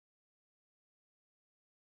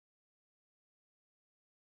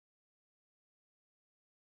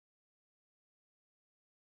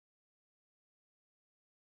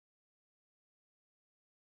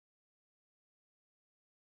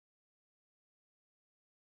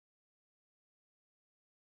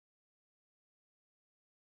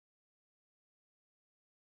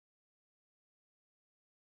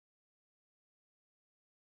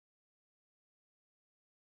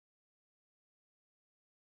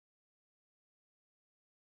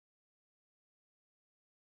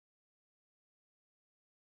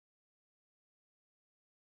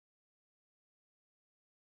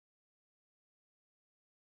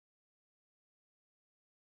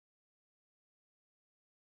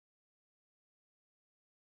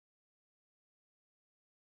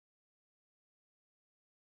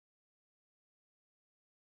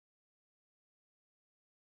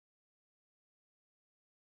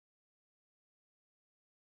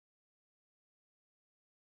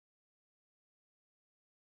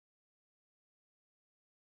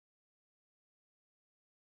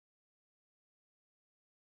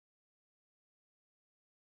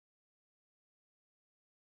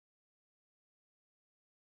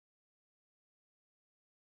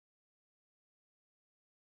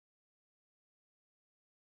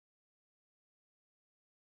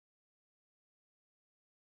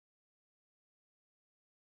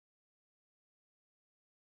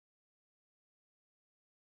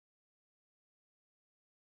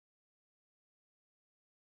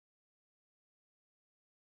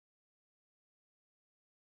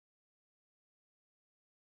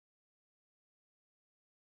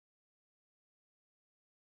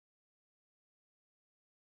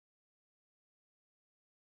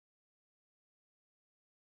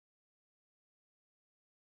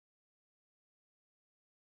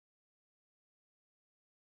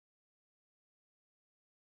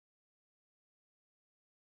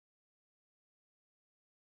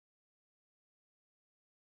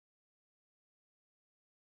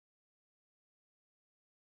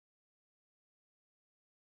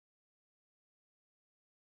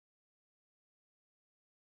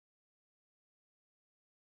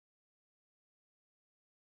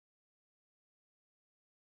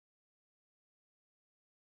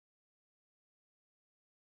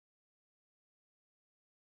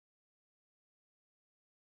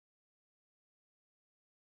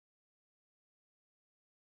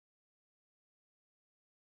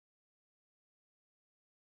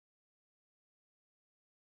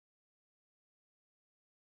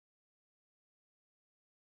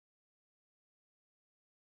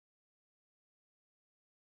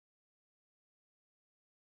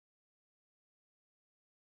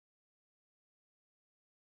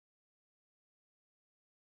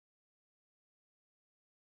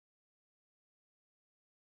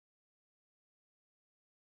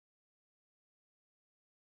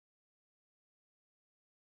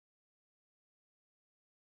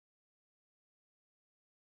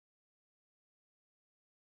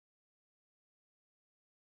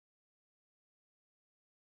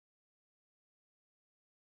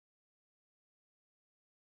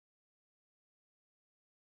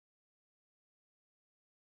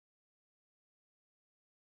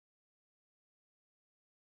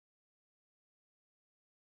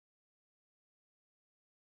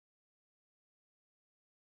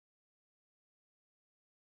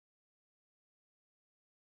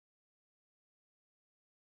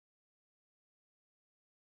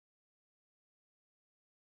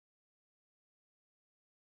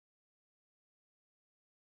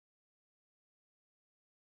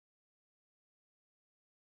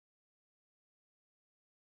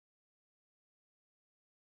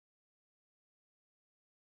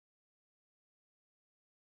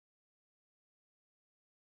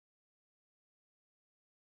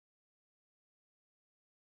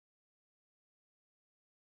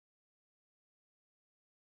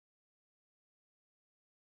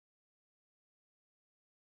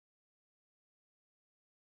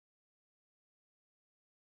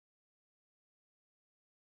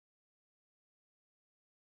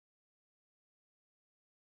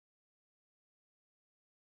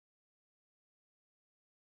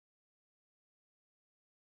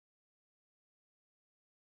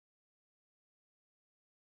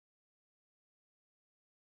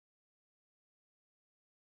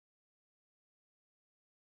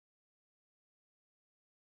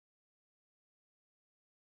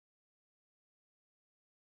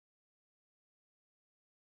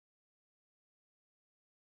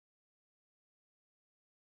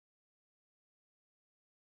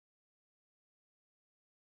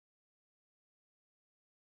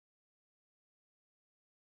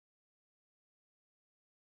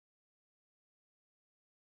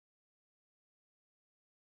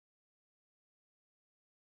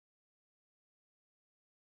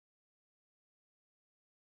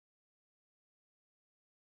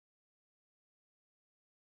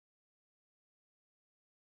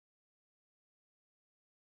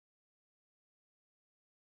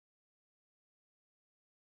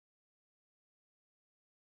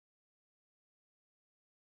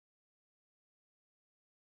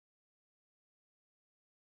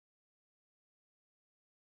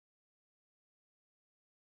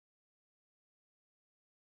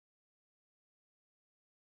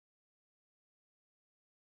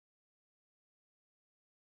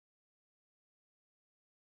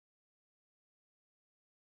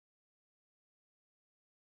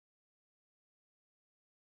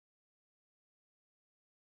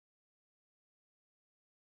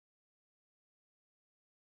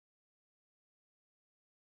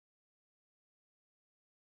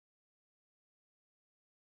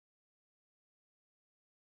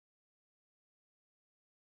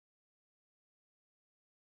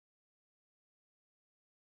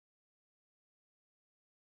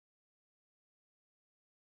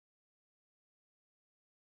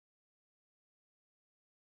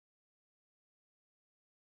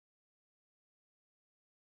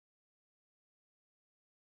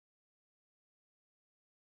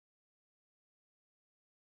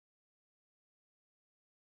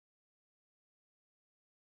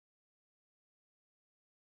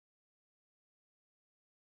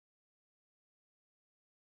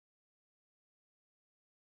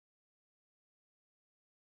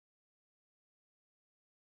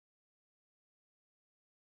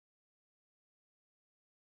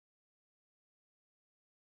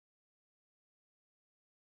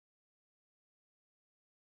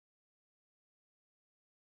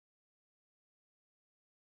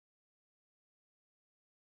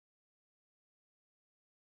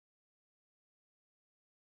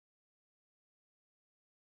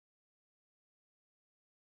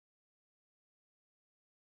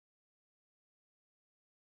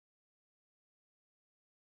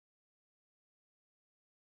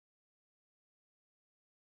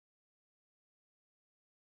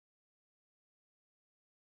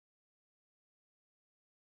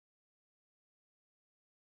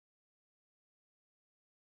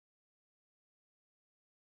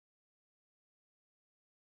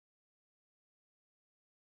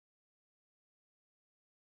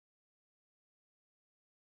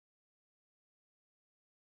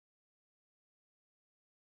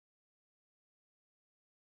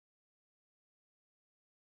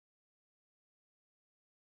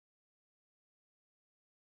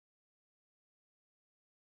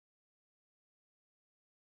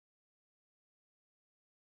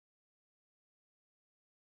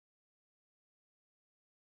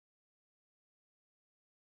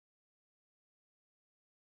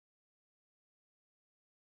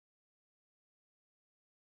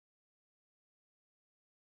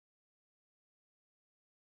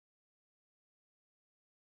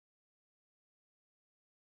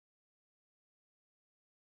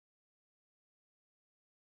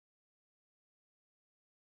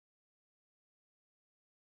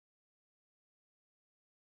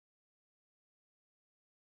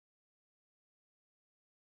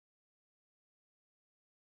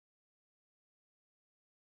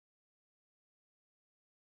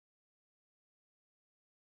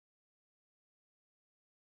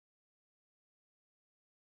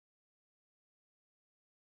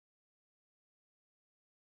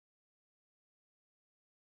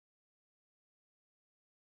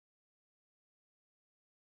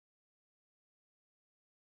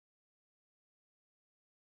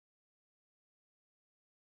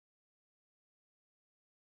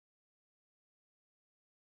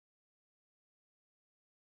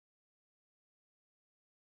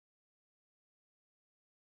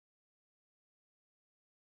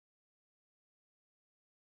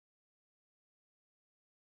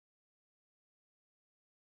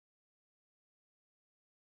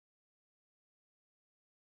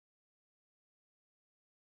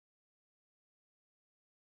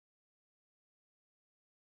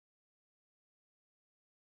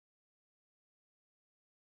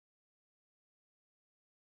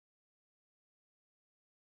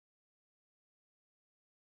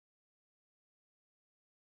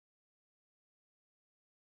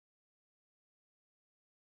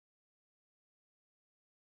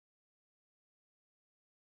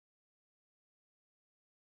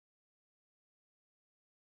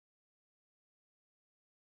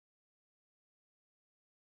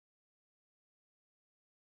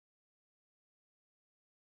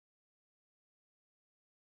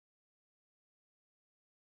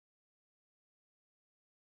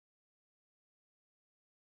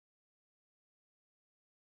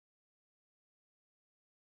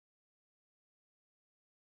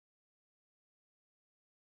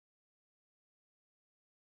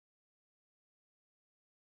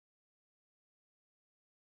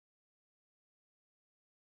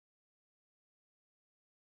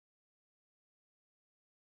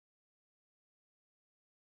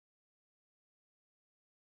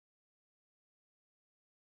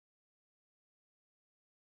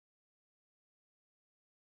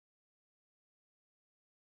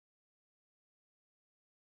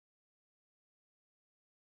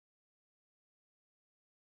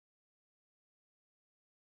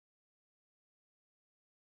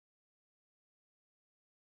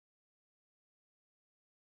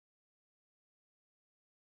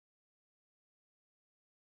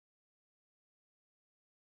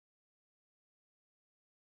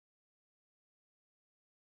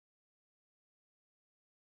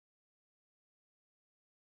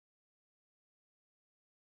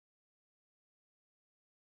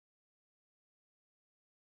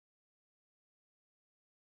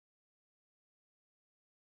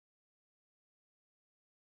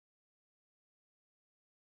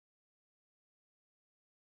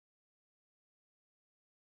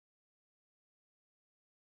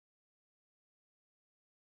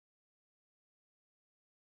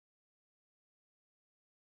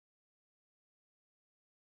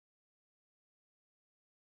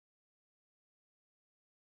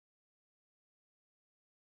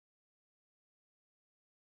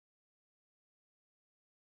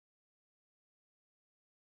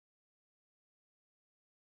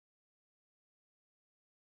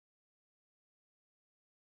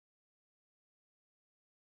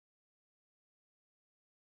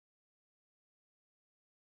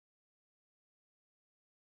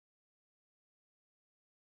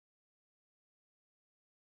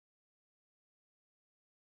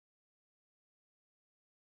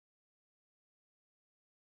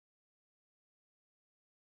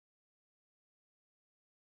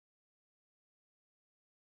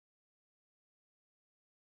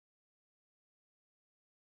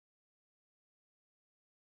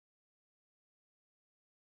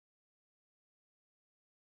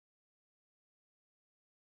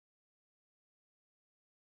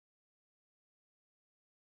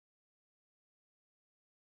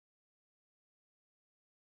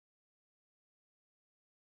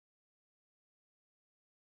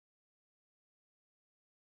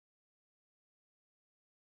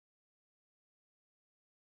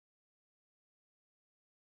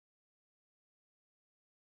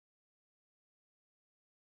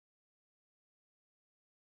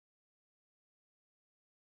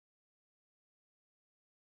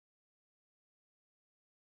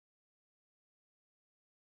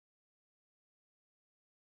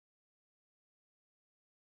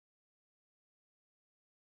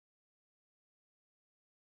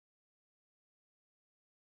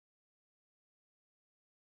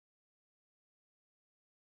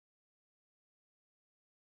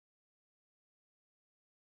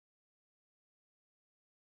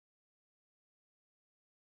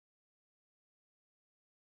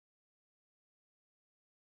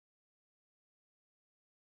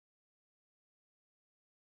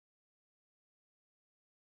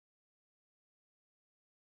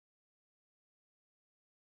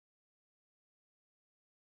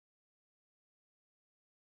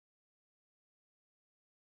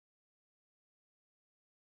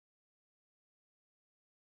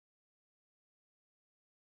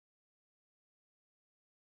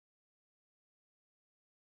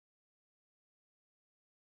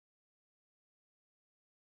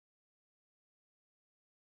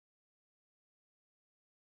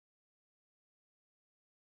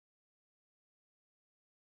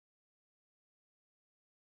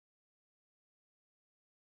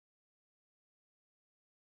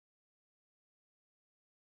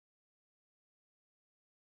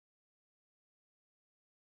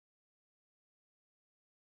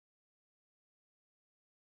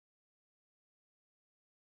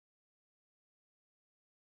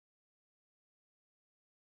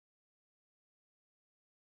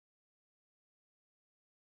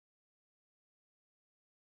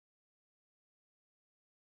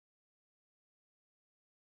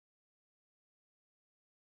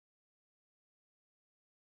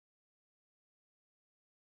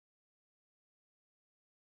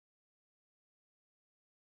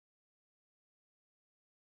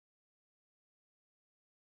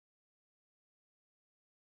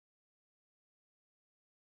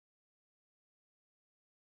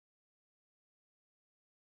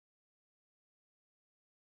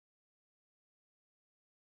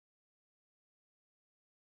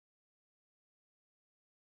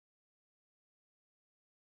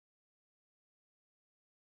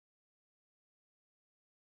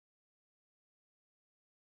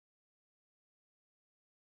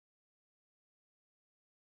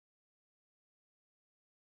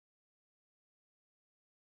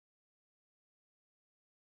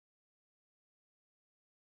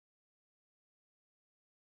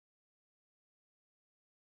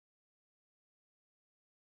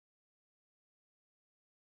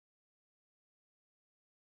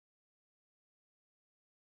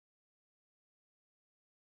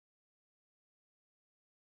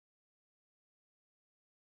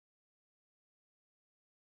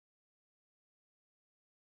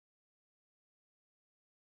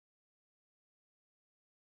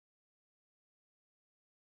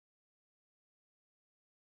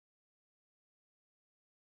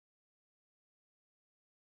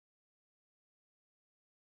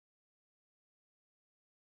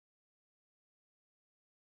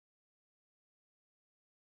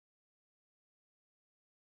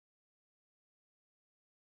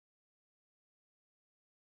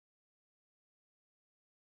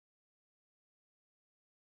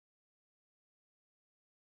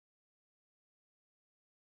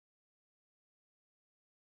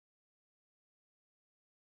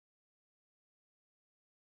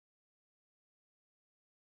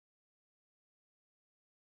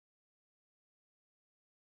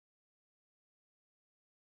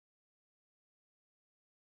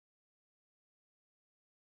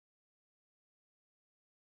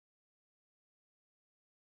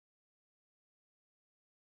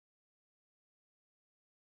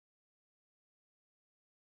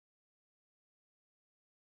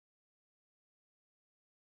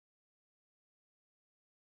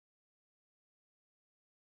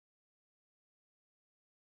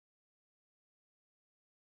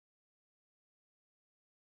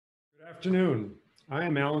Good afternoon. I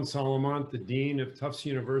am Alan Solomont, the Dean of Tufts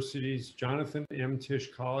University's Jonathan M.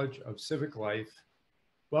 Tisch College of Civic Life.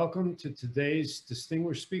 Welcome to today's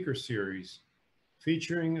Distinguished Speaker Series,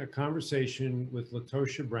 featuring a conversation with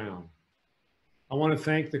LaTosha Brown. I want to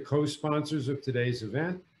thank the co-sponsors of today's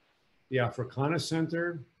event, the Africana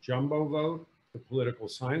Center, Jumbo Vote, the Political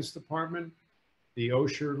Science Department, the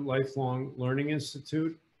Osher Lifelong Learning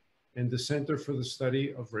Institute, and the Center for the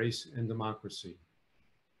Study of Race and Democracy.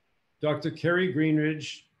 Dr. Kerry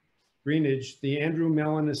Greenidge, the Andrew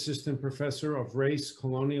Mellon Assistant Professor of Race,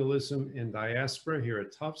 Colonialism, and Diaspora here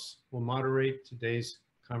at Tufts, will moderate today's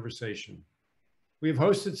conversation. We have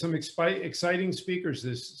hosted some exciting speakers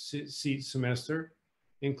this semester,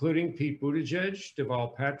 including Pete Buttigieg,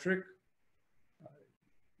 Deval Patrick,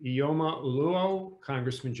 Ioma Uluo,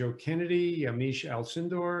 Congressman Joe Kennedy, Yamiche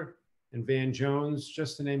Alcindor, and Van Jones,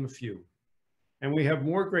 just to name a few. And we have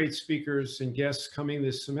more great speakers and guests coming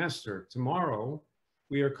this semester. Tomorrow,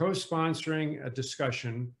 we are co-sponsoring a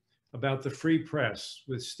discussion about the free press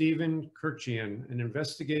with Stephen Kurkjian, an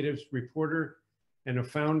investigative reporter and a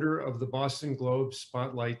founder of the Boston Globe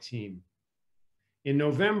Spotlight team. In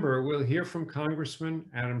November, we'll hear from Congressman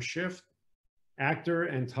Adam Schiff, actor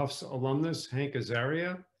and Tufts alumnus Hank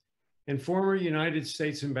Azaria, and former United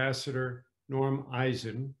States Ambassador Norm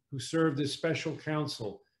Eisen, who served as special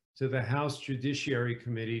counsel to the House Judiciary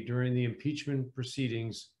Committee during the impeachment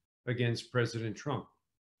proceedings against President Trump.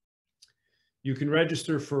 You can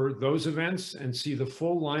register for those events and see the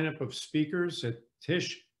full lineup of speakers at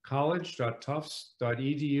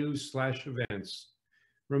tischcollege.tufts.edu/events.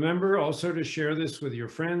 Remember also to share this with your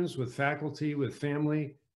friends, with faculty, with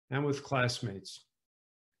family, and with classmates.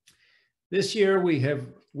 This year, we have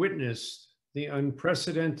witnessed the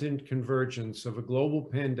unprecedented convergence of a global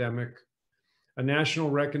pandemic, a national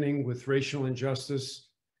reckoning with racial injustice,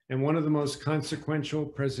 and one of the most consequential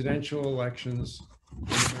presidential elections in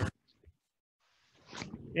America.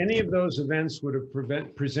 Any of those events would have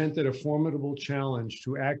presented a formidable challenge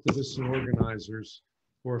to activists and organizers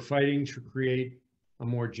who are fighting to create a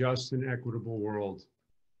more just and equitable world.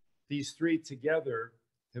 These three together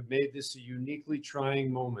have made this a uniquely trying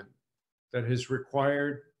moment that has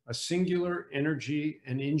required a singular energy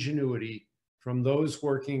and ingenuity from those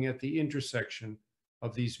working at the intersection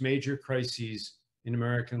of these major crises in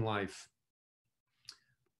American life.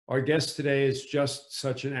 Our guest today is just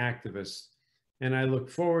such an activist, and I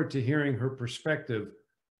look forward to hearing her perspective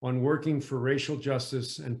on working for racial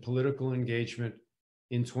justice and political engagement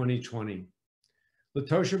in 2020.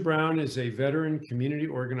 LaTosha Brown is a veteran community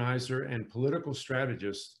organizer and political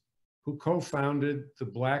strategist who co-founded the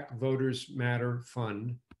Black Voters Matter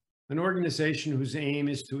Fund, an organization whose aim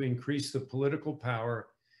is to increase the political power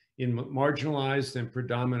in marginalized and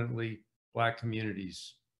predominantly Black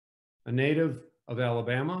communities. A native of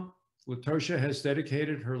Alabama, LaTosha has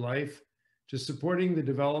dedicated her life to supporting the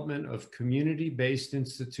development of community-based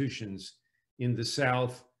institutions in the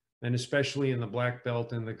South, and especially in the Black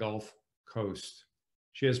Belt and the Gulf Coast.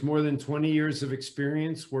 She has more than 20 years of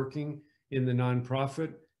experience working in the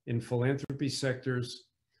nonprofit and philanthropy sectors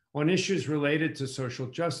on issues related to social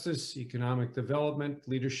justice, economic development,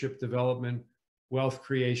 leadership development, wealth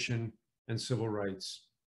creation, and civil rights.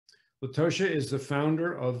 LaTosha is the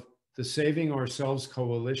founder of the Saving Ourselves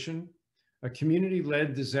Coalition, a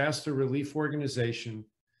community-led disaster relief organization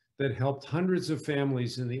that helped hundreds of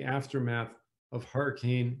families in the aftermath of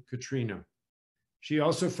Hurricane Katrina. She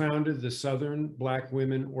also founded the Southern Black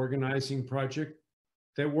Women Organizing Project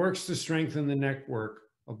that works to strengthen the network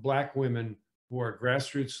of Black women who are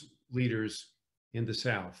grassroots leaders in the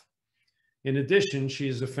South. In addition, she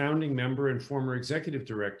is a founding member and former executive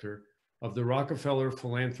director of the Rockefeller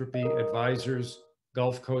Philanthropy Advisors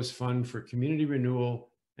Gulf Coast Fund for Community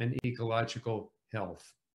Renewal and Ecological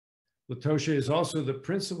Health. LaTosha is also the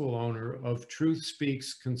principal owner of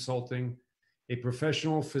TruthSpeaks Consulting, a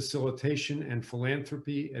professional facilitation and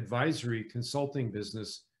philanthropy advisory consulting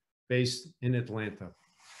business based in Atlanta.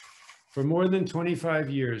 For more than 25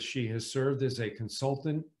 years, she has served as a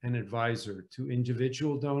consultant and advisor to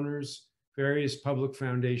individual donors, various public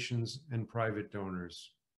foundations, and private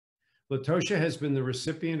donors. LaTosha has been the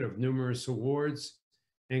recipient of numerous awards,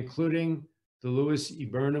 including the Louis E.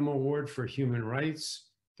 Burnham Award for Human Rights,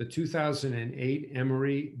 the 2008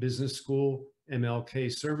 Emory Business School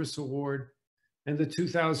MLK Service Award, and the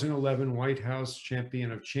 2011 White House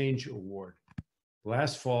Champion of Change Award.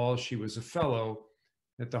 Last fall, she was a fellow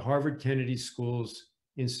at the Harvard Kennedy School's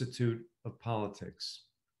Institute of Politics.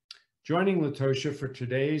 Joining LaTosha for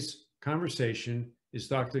today's conversation is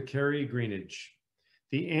Dr. Kerry Greenidge,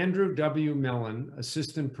 the Andrew W. Mellon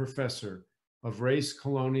Assistant Professor of Race,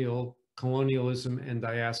 Colonialism and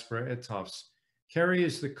Diaspora at Tufts. Kerry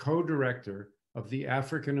is the co-director of the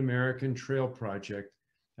African American Trail Project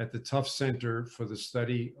at the Tufts Center for the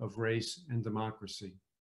Study of Race and Democracy.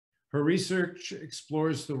 Her research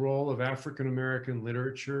explores the role of African American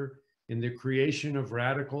literature in the creation of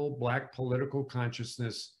radical Black political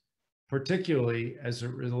consciousness, particularly as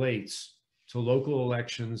it relates to local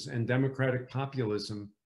elections and democratic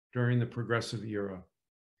populism during the Progressive Era.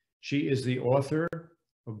 She is the author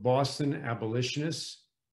of Boston Abolitionists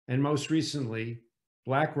and most recently,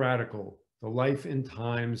 Black Radical, The Life and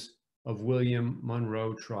Times of William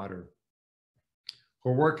Monroe Trotter.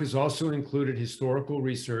 Her work has also included historical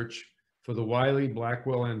research for the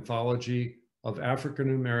Wiley-Blackwell Anthology of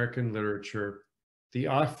African American Literature, the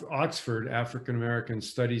Oxford African American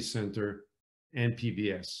Studies Center, and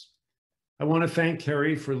PBS. I want to thank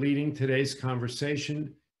Kerry for leading today's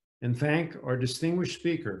conversation and thank our distinguished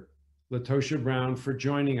speaker, LaTosha Brown, for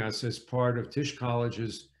joining us as part of Tisch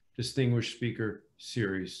College's Distinguished Speaker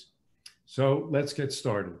Series. So let's get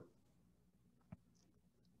started.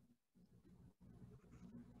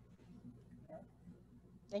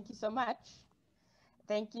 Thank you so much.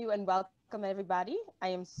 Thank you and welcome everybody. I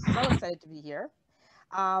am so excited to be here.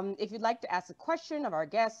 If you'd like to ask a question of our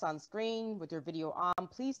guests on screen with your video on,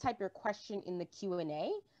 please type your question in the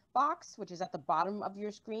Q&A box, which is at the bottom of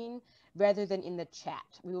your screen, rather than in the chat.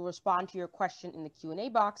 We will respond to your question in the Q&A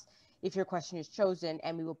box if your question is chosen,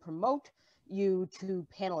 and we will promote you to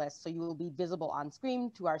panelists so you will be visible on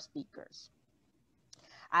screen to our speakers.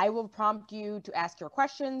 I will prompt you to ask your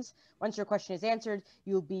questions. Once your question is answered,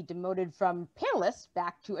 you'll be demoted from panelist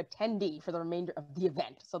back to attendee for the remainder of the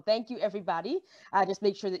event. So thank you, everybody. Just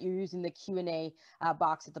make sure that you're using the Q&A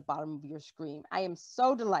box at the bottom of your screen. I am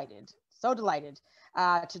so delighted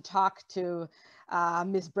to talk to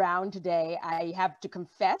Ms. Brown today. I have to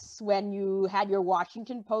confess, when you had your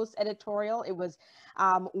Washington Post editorial, it was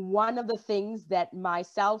one of the things that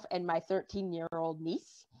myself and my 13-year-old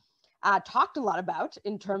niece talked a lot about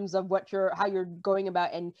in terms of how you're going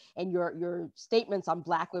about and your statements on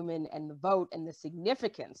Black women and the vote and the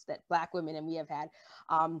significance that Black women and we have had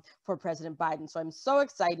for President Biden. So I'm so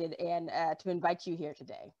excited and to invite you here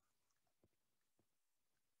today.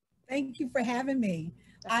 Thank you for having me.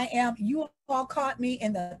 You all caught me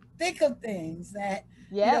in the thick of things that,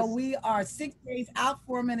 yes. You know, we are 6 days out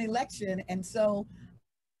from an election. And so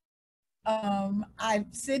I'm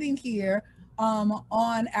sitting here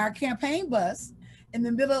on our campaign bus in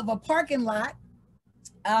the middle of a parking lot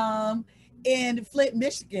in Flint,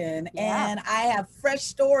 Michigan. Yeah. And I have fresh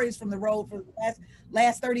stories from the road for the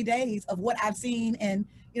last 30 days of what I've seen and,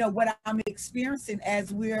 you know, what I'm experiencing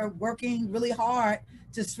as we're working really hard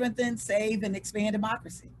to strengthen, save, and expand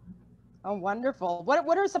democracy. Oh, wonderful.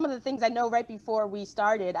 What are some of the things? I know right before we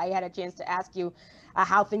started, I had a chance to ask you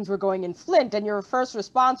how things were going in Flint, and your first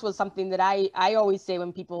response was something that I always say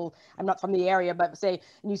when people, I'm not from the area, but say,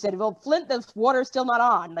 and you said, well, Flint, the water's still not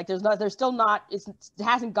on. Like it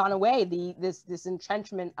hasn't gone away, this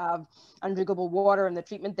entrenchment of undrinkable water and the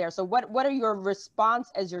treatment there. So what are your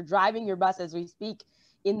response as you're driving your bus as we speak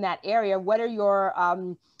in that area? What are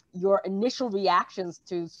your initial reactions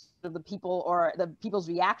to the people or the people's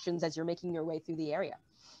reactions as you're making your way through the area?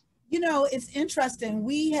 You know, it's interesting.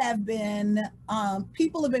 We have been,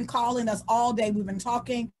 people have been calling us all day. We've been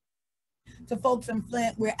talking to folks in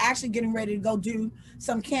Flint. We're actually getting ready to go do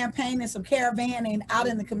some campaigning, some caravanning out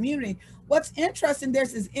in the community. What's interesting,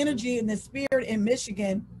 there's this energy and this spirit in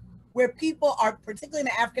Michigan where people are, particularly in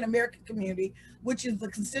the African-American community, which is the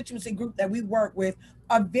constituency group that we work with,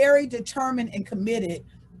 are very determined and committed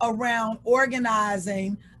around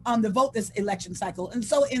organizing the vote this election cycle. And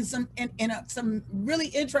so in some really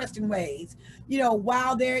interesting ways, you know,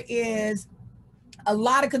 while there is a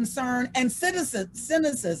lot of concern and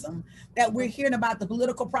cynicism that we're hearing about the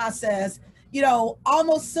political process, you know,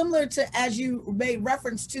 almost similar to, as you made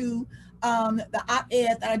reference to the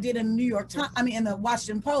op-ed that I did in the New York Times, in the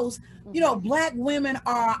Washington Post, you know, Black women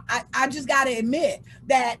are, I just got to admit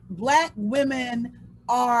that Black women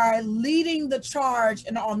are leading the charge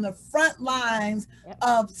and on the front lines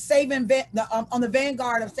of on the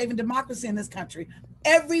vanguard of saving democracy in this country.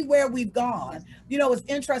 Everywhere we've gone, you know, it's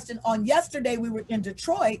interesting. On yesterday, we were in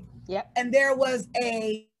Detroit, and there was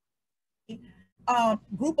a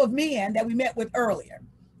group of men that we met with earlier,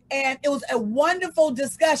 and it was a wonderful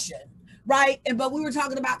discussion, right? But we were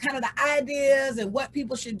talking about kind of the ideas and what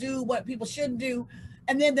people should do, what people shouldn't do,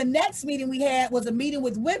 and then the next meeting we had was a meeting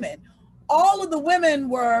with women. All of the women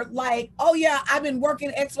were like, oh yeah, I've been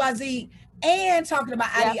working XYZ and talking about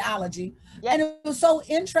ideology. And it was so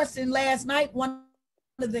interesting. Last night, one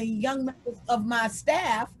of the young members of my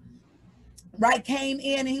staff right, came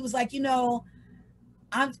in and he was like, you know,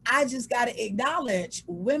 I just got to acknowledge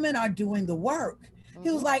women are doing the work. He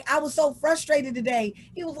was like, I was so frustrated today.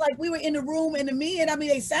 He was like, we were in the room and the men, I mean,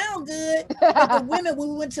 they sound good, but the women, when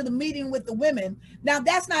we went to the meeting with the women, now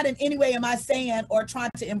that's not in any way am I saying or trying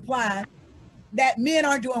to imply that men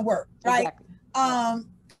aren't doing work, right? Exactly.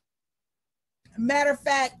 Matter of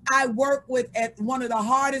fact, I work with at one of the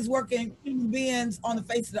hardest working human beings on the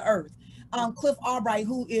face of the earth, Cliff Albright,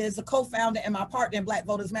 who is a co-founder and my partner in Black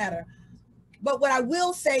Voters Matter. But what I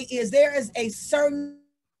will say is there is a certain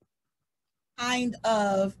kind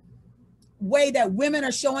of way that women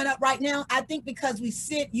are showing up right now. I think because we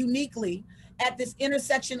sit uniquely at this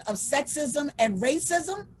intersection of sexism and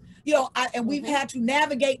racism, you know, and we've had to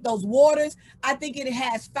navigate those waters. I think it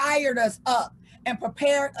has fired us up and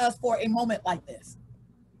prepared us for a moment like this.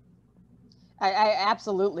 I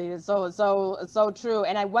absolutely, it's so true.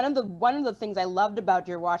 And one of the things I loved about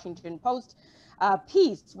your Washington Post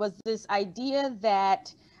piece was this idea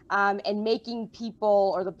that and making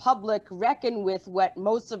people or the public reckon with what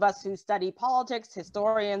most of us who study politics,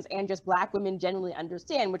 historians, and just Black women generally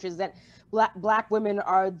understand, which is that Black women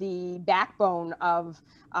are the backbone of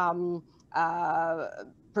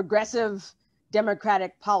progressive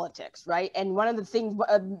democratic politics, right? And one of the things,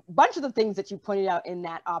 a bunch of the things that you pointed out in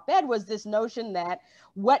that op-ed was this notion that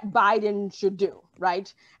what Biden should do,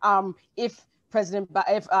 right? If Vice President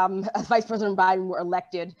Biden were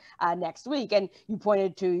elected next week, and you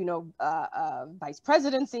pointed to, you know, vice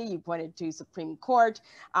presidency, you pointed to Supreme Court,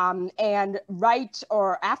 and right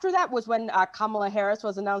or after that was when Kamala Harris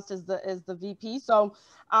was announced as the VP. So,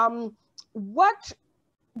 what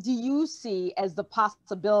do you see as the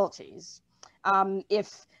possibilities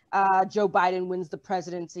if Joe Biden wins the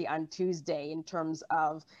presidency on Tuesday in terms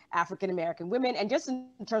of African-American women and just in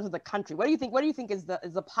terms of the country? What do you think is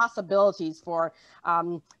the possibilities for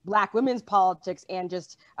Black women's politics and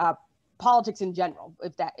just politics in general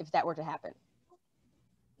if that were to happen?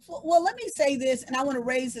 Well, let me say this, and I want to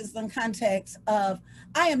raise this in context of,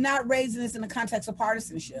 I am not raising this in the context of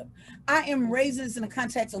partisanship. I am raising this in the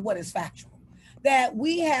context of what is factual. That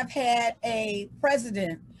we have had a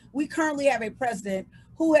president, we currently have a president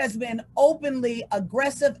who has been openly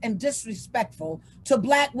aggressive and disrespectful to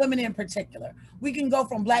Black women in particular. We can go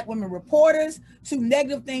from Black women reporters to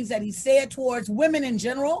negative things that he said towards women in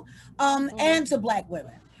general, and to Black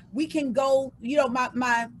women. We can go, you know,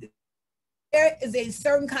 there is a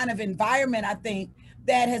certain kind of environment, I think,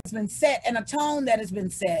 that has been set and a tone that has been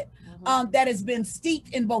set that has been steeped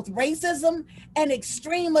in both racism and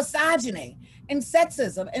extreme misogyny and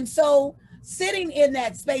sexism. And so sitting in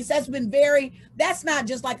that space, that's not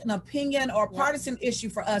just like an opinion or partisan issue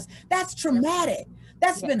for us. That's traumatic.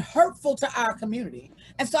 That's been hurtful to our community.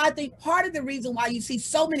 And so I think part of the reason why you see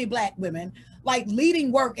so many Black women like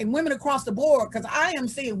leading work and women across the board, because I am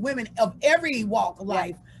seeing women of every walk of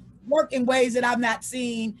life work in ways that I've not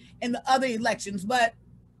seen in the other elections. But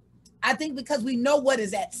I think because we know what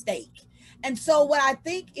is at stake. And so what I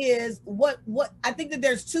think is what I think that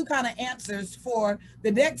there's two kind of answers for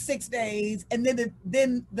the next 6 days and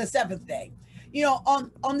then the seventh day. You know,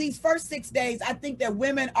 on these first 6 days, I think that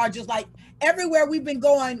women are just like everywhere we've been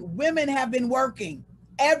going, women have been working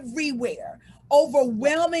everywhere.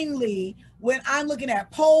 Overwhelmingly, when I'm looking at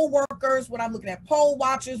poll workers, when I'm looking at poll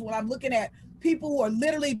watchers, when I'm looking at people who are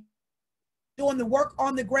literally doing the work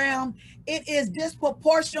on the ground, it is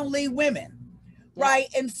disproportionately women. Right.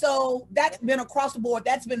 And so that's been across the board.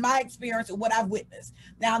 That's been my experience and what I've witnessed.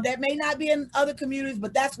 Now, that may not be in other communities,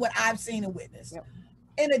 but that's what I've seen and witnessed.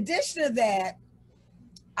 In addition to that,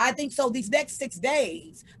 I think so these next 6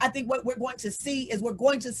 days, I think what we're going to see is we're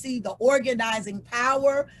going to see the organizing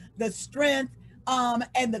power, the strength,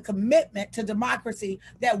 and the commitment to democracy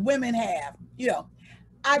that women have. You know,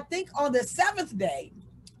 I think on the seventh day,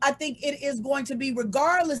 I think it is going to be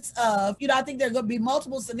regardless of, you know, I think there are going to be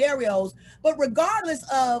multiple scenarios, but regardless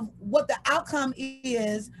of what the outcome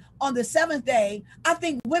is on the seventh day, I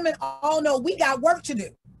think women all know we got work to do,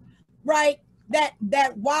 right?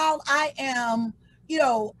 That while I am, you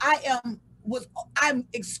know, I'm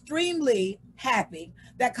extremely happy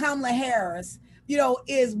that Kamala Harris, you know,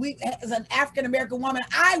 as an African-American woman,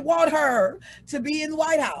 I want her to be in the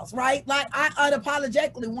White House, right? Like I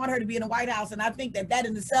unapologetically want her to be in the White House. And I think that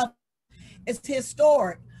in itself is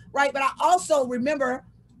historic, right? But I also remember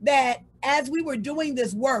that as we were doing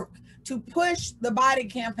this work to push the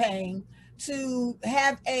Biden campaign to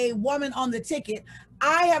have a woman on the ticket,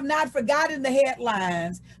 I have not forgotten the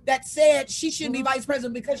headlines that said she shouldn't be vice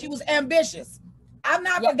president because she was ambitious. I've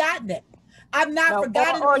not forgotten it. I've not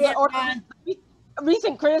forgotten the headlines.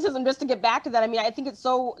 recent criticism, just to get back to that, I mean, I think it's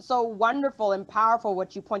so wonderful and powerful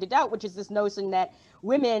what you pointed out, which is this notion that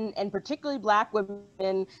women, and particularly Black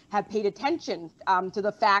women, have paid attention to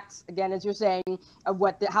the facts, again, as you're saying, of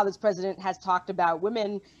how this president has talked about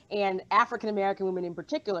women and African-American women in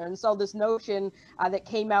particular. And so this notion that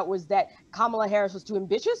came out was that Kamala Harris was too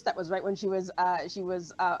ambitious. That was right when she was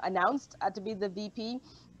announced to be the VP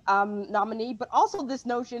nominee, but also this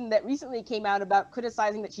notion that recently came out about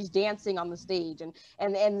criticizing that she's dancing on the stage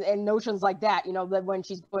and notions like that, you know, that when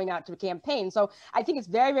she's going out to campaign. So I think it's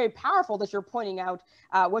very, very powerful that you're pointing out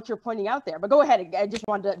what you're pointing out there. But go ahead. I just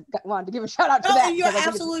wanted to give a shout out to that. You're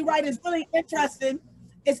absolutely right. It's really interesting.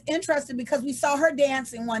 It's interesting because we saw her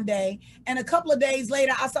dancing one day, and a couple of days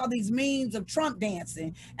later, I saw these memes of Trump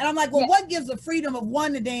dancing. And I'm like, well, what gives the freedom of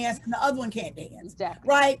one to dance and the other one can't dance? Exactly.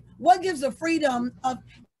 Right? What gives the freedom of,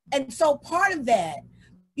 and so part of that,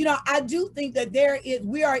 you know, I do think that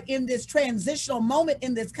we are in this transitional moment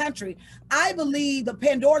in this country. I believe the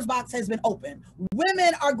Pandora's box has been opened.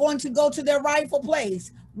 Women are going to go to their rightful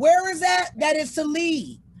place. Where is that? That is to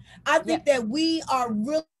lead. I think that we are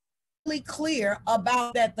really clear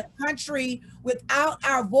about that the country, without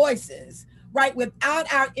our voices, right,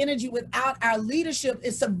 without our energy, without our leadership,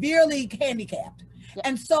 is severely handicapped.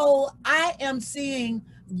 And so I am seeing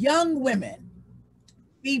young women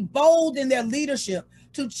be bold in their leadership,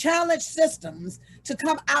 to challenge systems, to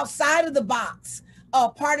come outside of the box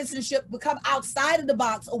of partisanship, become outside of the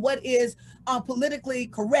box of what is politically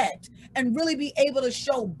correct, and really be able to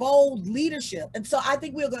show bold leadership. And so I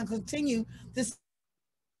think we're going to continue this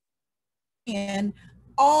in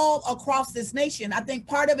all across this nation. I think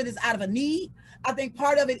part of it is out of a need. I think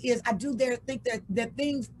part of it is, think that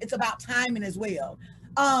things, it's about timing as well.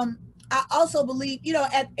 I also believe, you know,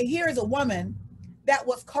 here is a woman that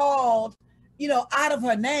was called, you know, out of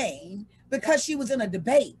her name because she was in a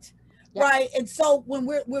debate, right? And so when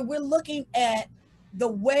we're looking at the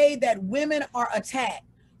way that women are attacked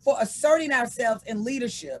for asserting ourselves in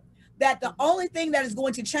leadership, that the only thing that is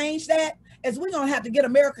going to change that is we're going to have to get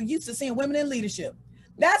America used to seeing women in leadership.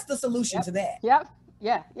 That's the solution to that.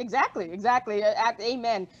 Yeah, exactly.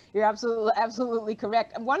 Amen. You're absolutely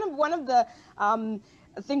correct. One of the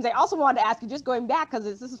things I also wanted to ask you, just going back, because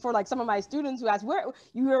this is for like some of my students who asked, where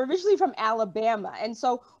you were originally from Alabama, and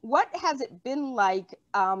so what has it been like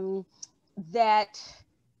that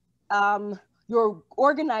you're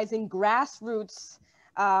organizing grassroots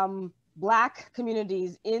Black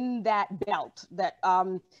communities in that belt that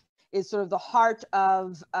is sort of the heart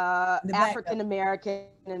of African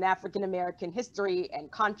American history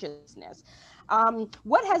and consciousness.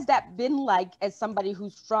 What has that been like as somebody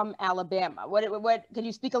who's from Alabama? What can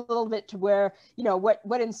you speak a little bit to where, you know,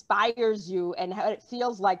 what inspires you and how it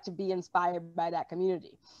feels like to be inspired by that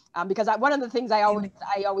community? Because one of the things I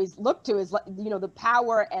always look to is, you know, the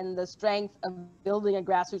power and the strength of building a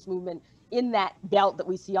grassroots movement in that belt that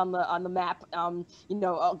we see on the map, you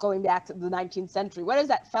know, going back to the 19th century. What has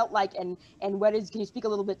that felt like, and can you speak a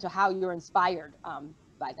little bit to how you're inspired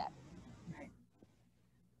by that?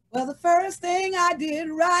 Well, the first thing I did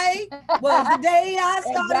right was the day I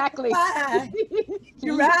started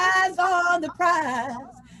to rise on the prize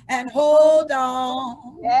and hold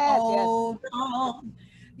on, hold on.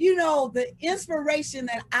 You know, the inspiration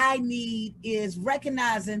that I need is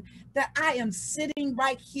recognizing that I am sitting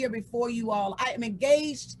right here before you all. I am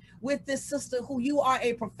engaged with this sister who you are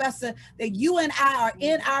a professor, that you and I are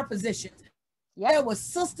in our positions. There were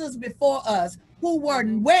sisters before us who were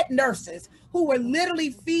wet nurses, who were literally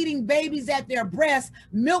feeding babies at their breast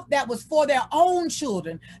milk that was for their own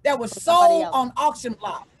children, that was sold on auction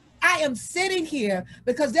blocks. I am sitting here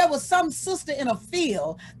because there was some sister in a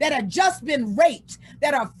field that had just been raped,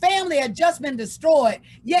 that her family had just been destroyed,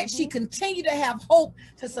 yet she continued to have hope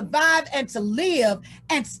to survive and to live,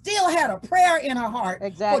 and still had a prayer in her heart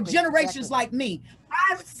for generations like me.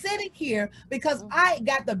 I'm sitting here because I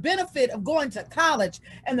got the benefit of going to college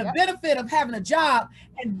and the benefit of having a job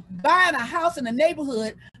and buying a house in the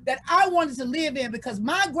neighborhood that I wanted to live in, because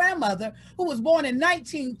my grandmother, who was born in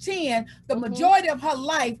 1910, the majority of her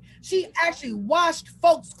life, she actually washed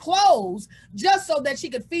folks' clothes just so that she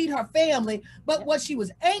could feed her family. But what she was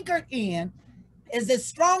anchored in is this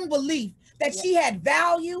strong belief that she had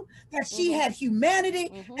value, that she had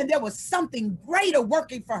humanity, and there was something greater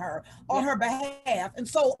working for her on her behalf. And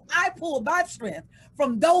so I pulled my strength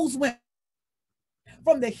from those women,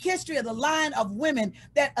 from the history of the line of women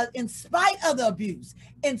that in spite of the abuse,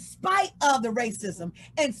 in spite of the racism,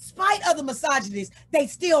 in spite of the misogynies, they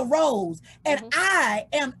still rose. And I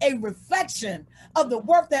am a reflection of the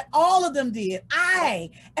work that all of them did. I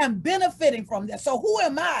am benefiting from that. So who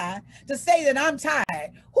am I to say that I'm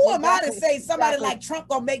tired? Who am I to say somebody like Trump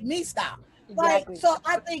gonna make me stop? Right? So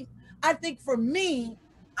I think for me,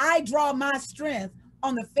 I draw my strength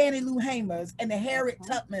on the Fannie Lou Hamers and the Harriet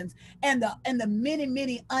Tubmans and the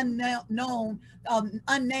many unknown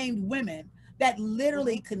unnamed women that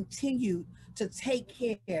literally continue to take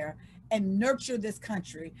care and nurture this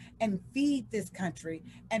country and feed this country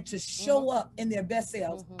and to show up in their best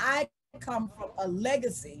selves. I come from a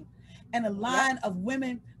legacy and a line of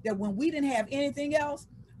women that when we didn't have anything else,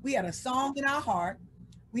 we had a song in our heart.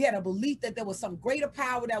 We had a belief that there was some greater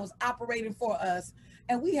power that was operating for us,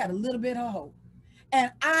 and we had a little bit of hope. And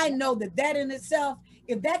I know that that in itself,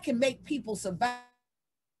 if that can make people survive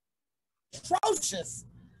atrocious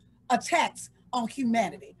attacks on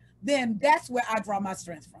humanity, then that's where I draw my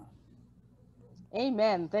strength from.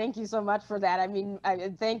 Amen. Thank you so much for that. I mean,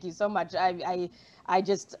 thank you so much. I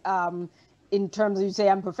just, in terms of, you say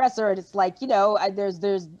I'm a professor, and it's like, you know,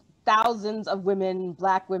 there's thousands of women,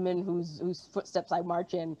 Black women whose footsteps I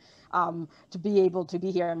march in, to be able to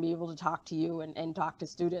be here and be able to talk to you and talk to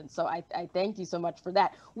students. So I thank you so much for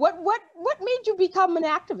that. What made you become an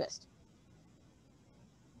activist?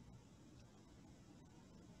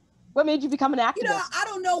 What made you become an activist? You know, I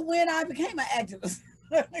don't know when I became an activist.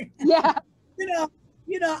 Yeah.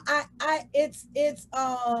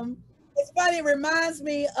 It's funny. It reminds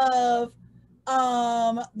me of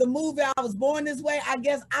the movie I Was Born This Way. I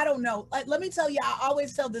guess, I don't know. Like, let me tell you, I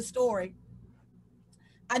always tell this story.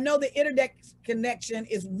 I know the internet connection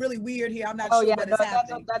is really weird here. I'm not sure what is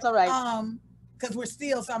happening. That's all right. Because we're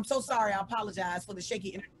still, so I'm so sorry. I apologize for the shaky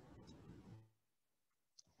internet.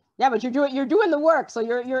 Yeah, but you're doing the work, so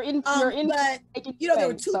you're in. But you know, there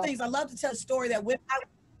were two things. I love to tell a story that we're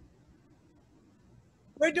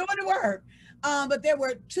doing the work. But there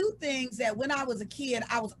were two things that when I was a kid,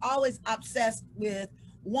 I was always obsessed with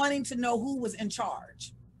wanting to know who was in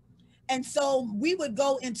charge. And so we would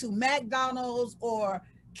go into McDonald's or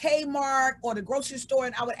Kmart or the grocery store,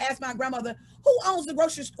 and I would ask my grandmother, who owns the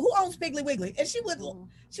grocery store? Who owns Piggly Wiggly? And she was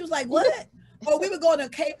like, what? Or we would go to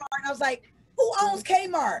Kmart, and I was like, who owns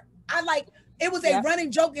Kmart? It was a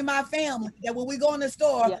running joke in my family that when we go in the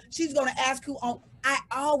store, she's going to ask who owns. I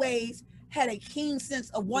always had a keen sense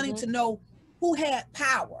of wanting to know who had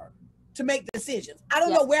power to make decisions. I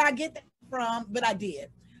don't know where I get that from, but I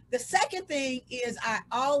did. The second thing is I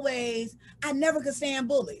never could stand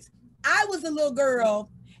bullies. I was a little girl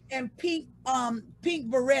in pink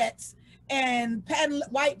barrettes and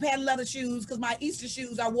white patent leather shoes, because my Easter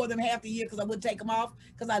shoes, I wore them half the year because I wouldn't take them off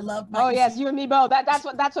because I loved my yes, you and me both. That was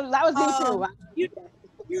me too.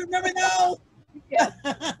 You remember those? Yeah.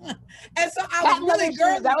 And so I was really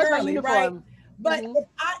girly, right? But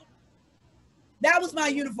that was my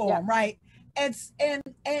uniform, right?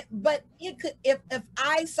 But it could, if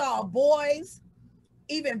I saw boys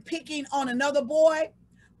even picking on another boy,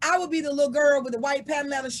 I would be the little girl with the white patent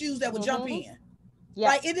leather shoes that would jump in. Yeah.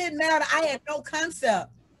 Like, it didn't matter. I had no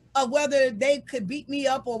concept of whether they could beat me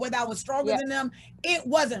up or whether I was stronger than them. It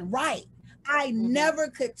wasn't right. I never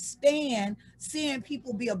could stand seeing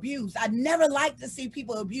people be abused. I never liked to see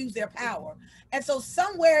people abuse their power. And so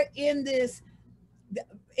somewhere in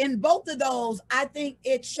both of those, I think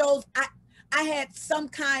it shows I had some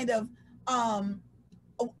kind of, I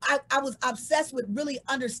was obsessed with really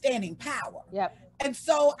understanding power. Yep. And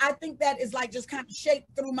so I think that is like just kind of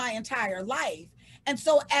shaped through my entire life. And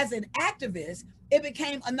so as an activist, it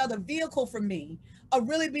became another vehicle for me of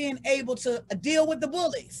really being able to deal with the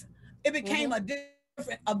bullies. It became a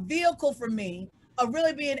vehicle for me of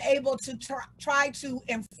really being able to try to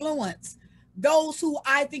influence those who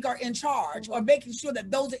I think are in charge, or making sure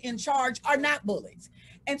that those in charge are not bullies.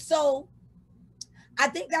 And so I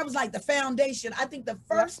think that was like the foundation. I think the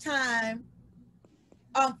first time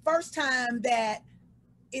that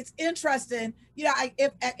it's interesting, you know,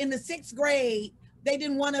 if in the 6th grade, they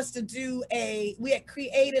didn't want us to do we had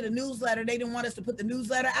created a newsletter. They didn't want us to put the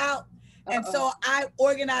newsletter out. And so I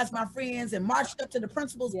organized my friends and marched up to the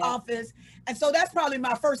principal's office. And so that's probably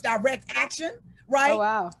my first direct action, right? Oh,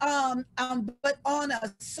 wow. But on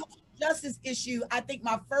a social justice issue, I think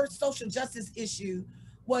my first social justice issue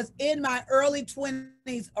was in my early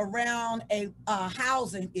 20s around a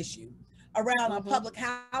housing issue, around a public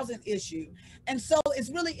housing issue. And so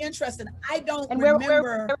it's really interesting. I don't remember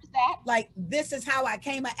where was that? Like, this is how I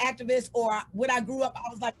became an activist, or when I grew up,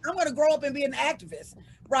 I was like, I'm going to grow up and be an activist,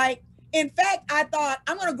 right? In fact, I thought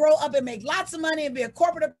I'm going to grow up and make lots of money and be a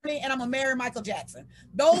corporate attorney, and I'm going to marry Michael Jackson.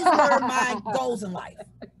 Those were my goals in life.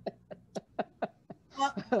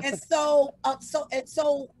 And so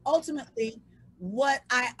ultimately, what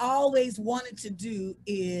I always wanted to do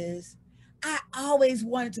is I always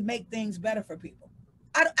wanted to make things better for people.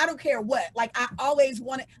 I don't care what. Like,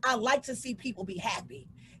 I like to see people be happy.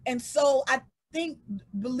 And so I think,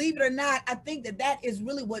 believe it or not, I think that is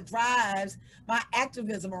really what drives my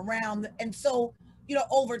activism around. And so, you know,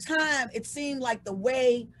 over time, it seemed like the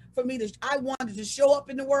way for me I wanted to show up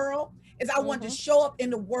in the world is I wanted to show up in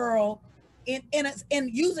the world in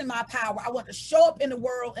using my power. I want to show up in the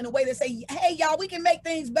world in a way that say, hey, y'all, we can make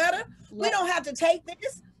things better. Yep. We don't have to take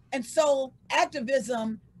this. And so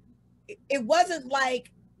activism, it wasn't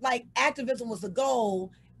like activism was the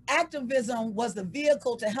goal. Activism was the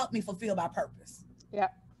vehicle to help me fulfill my purpose.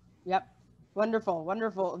 Yep.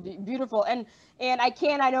 Wonderful, beautiful. And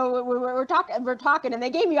I know we're talking and they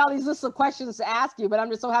gave me all these lists of questions to ask you, but I'm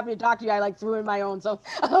just so happy to talk to you. I like threw in my own, so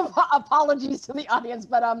apologies to the audience.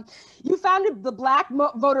 But you founded the Black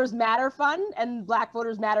Voters Matter Fund and Black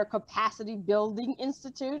Voters Matter Capacity Building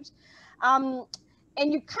Institute. And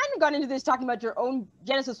you kind of got into this talking about your own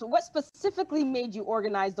genesis. So what specifically made you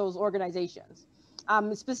organize those organizations?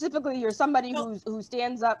 Specifically, you're somebody who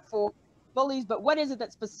stands up for bullies, but what is it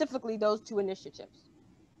that specifically those two initiatives?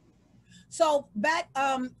 So back,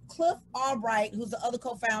 Cliff Albright, who's the other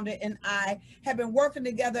co-founder, and I have been working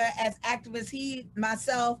together as activists, he,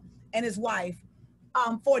 myself, and his wife,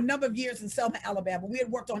 for a number of years in Selma, Alabama. We had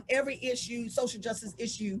worked on every issue, social justice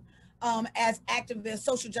issue, as activists,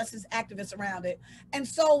 social justice activists around it. And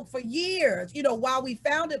so for years, you know, while we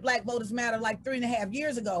founded Black Voters Matter like 3.5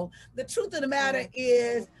 years ago, the truth of the matter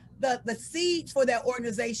is the seeds for that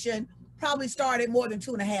organization probably started more than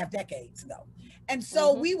 2.5 decades ago. And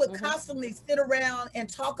so we would constantly sit around and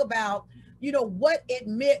talk about, you know, what it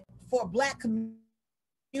meant for Black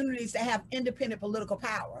communities to have independent political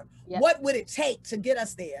power. Yep. What would it take to get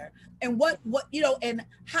us there? And what, you know, and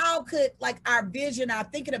how could like our vision, our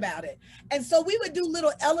thinking about it. And so we would do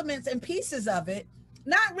little elements and pieces of it,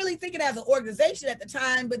 not really thinking as an organization at the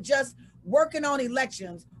time, but just working on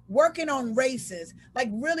elections, working on races, like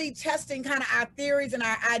really testing kind of our theories and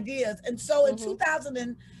our ideas. And so in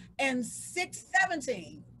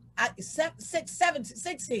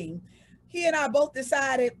 2016, he and I both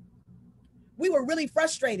decided we were really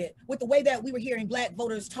frustrated with the way that we were hearing Black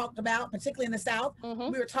voters talked about, particularly in the South.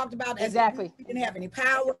 We were talked about as if we didn't have any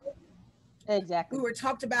power. We were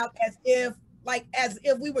talked about as if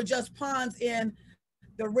we were just pawns in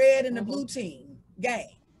the red and the blue team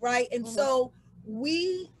game, right? And so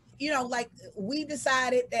we, you know, like we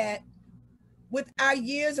decided that with our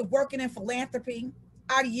years of working in philanthropy,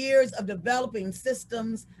 our years of developing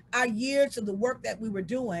systems, our years of the work that we were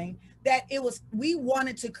doing, that we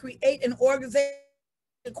wanted to create an organization,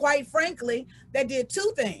 quite frankly, that did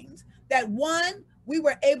two things. That one, we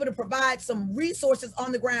were able to provide some resources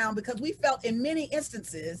on the ground, because we felt in many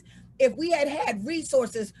instances, if we had had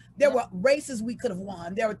resources, there were races we could have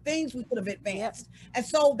won. There were things we could have advanced. And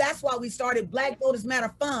so that's why we started Black Voters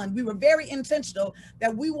Matter Fund. We were very intentional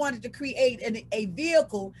that we wanted to create a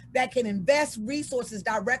vehicle that can invest resources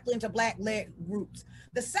directly into Black-led groups.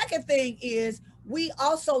 The second thing is we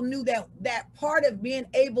also knew that part of being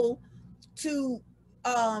able to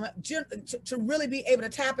really be able to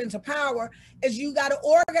tap into power is you got to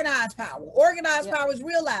organize power. Organized power is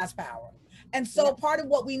realized power. And so part of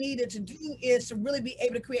what we needed to do is to really be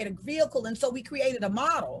able to create a vehicle. And so we created a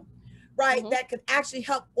model, right, that could actually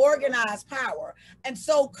help organize power. And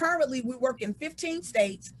so currently we work in 15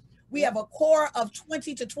 states. We have a core of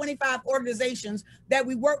 20 to 25 organizations that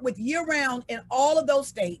we work with year round in all of those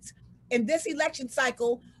states. In this election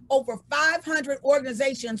cycle, over 500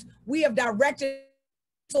 organizations, we have directed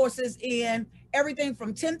resources in everything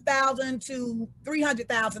from $10,000 to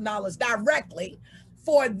 $300,000 directly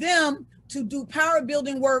for them to do power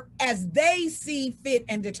building work as they see fit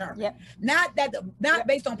and determine. Not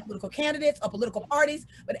based on political candidates or political parties,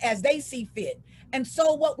 but as they see fit. And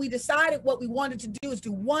so what we decided, what we wanted to do is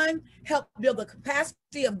to, one, help build the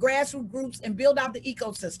capacity of grassroots groups and build out the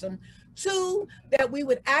ecosystem. Two, that we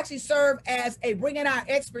would actually serve as bringing our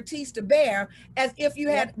expertise to bear, as if you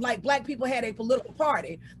had, like Black people had a political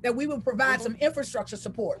party, that we would provide some infrastructure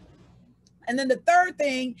support. And then the third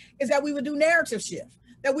thing is that we would do narrative shift.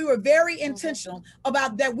 That we were very intentional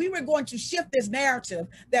about that we were going to shift this narrative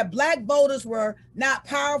that Black voters were not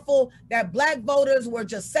powerful, that Black voters were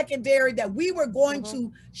just secondary, that we were going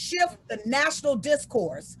to shift the national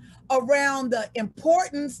discourse around the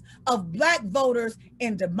importance of Black voters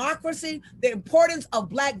in democracy, the importance of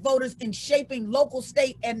Black voters in shaping local,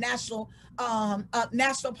 state, and national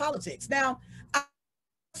politics. Now, I'm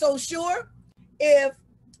so sure if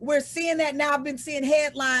we're seeing that now. I've been seeing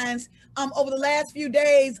headlines over the last few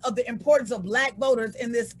days of the importance of Black voters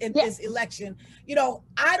in this election. You know,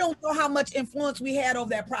 I don't know how much influence we had over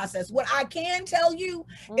that process. What I can tell you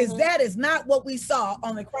is that is not what we saw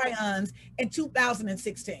on the crayons in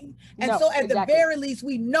 2016. And so at the very least,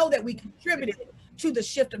 we know that we contributed to the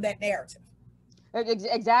shift of that narrative.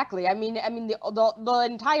 Exactly. I mean, the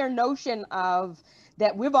entire notion of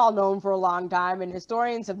that we've all known for a long time, and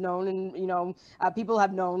historians have known, and people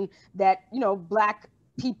have known that Black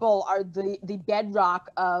people are the bedrock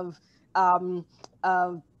of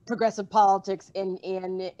progressive politics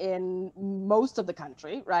in most of the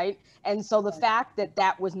country, right? And so the fact that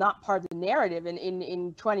that was not part of the narrative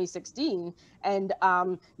in 2016, and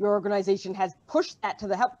your organization has pushed that to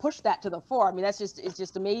the fore. I mean, it's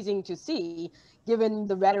just amazing to see, given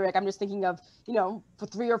the rhetoric. I'm just thinking of for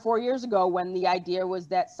 3 or 4 years ago, when the idea was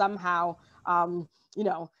that somehow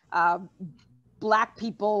Black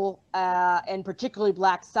people and particularly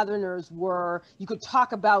Black Southerners you could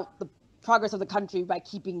talk about the progress of the country by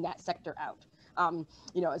keeping that sector out.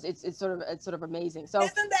 It's sort of amazing. So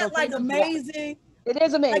isn't that amazing? It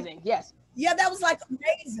is amazing. Yes. Yeah, that was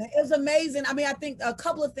amazing. It was amazing. I mean, I think a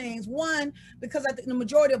couple of things. One, because I think the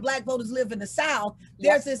majority of Black voters live in the South,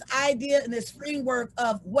 there's this idea and this framework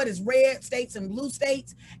of what is red states and blue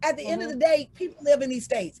states. At the end of the day, people live in these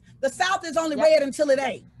states. The South is only red until it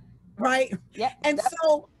ain't, right? Yeah. And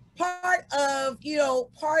so part of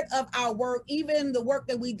our work, even the work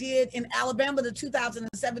that we did in Alabama, the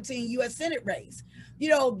 2017 U.S. Senate race,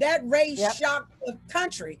 that race shocked the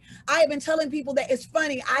country. I have been telling people that it's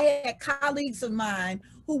funny. I had colleagues of mine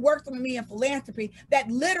who worked with me in philanthropy that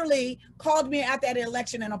literally called me at that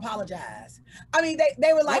election and apologized. I mean,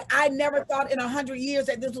 they were like, I never thought in 100 years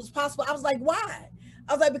that this was possible. I was like, why?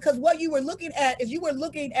 I was like, because what you were looking at is you were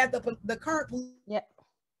looking at the current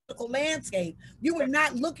landscape. You were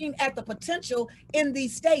not looking at the potential in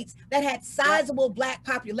these states that had sizable Black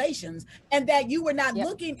populations, and that you were not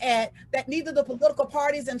looking at that neither the political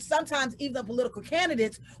parties and sometimes even the political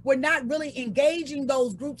candidates were not really engaging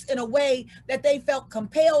those groups in a way that they felt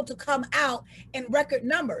compelled to come out in record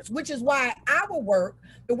numbers, which is why our work,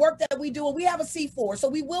 the work that we do, and we have a C4, so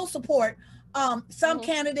we will support some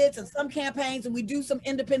candidates and some campaigns, and we do some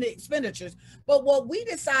independent expenditures. But what we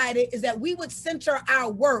decided is that we would center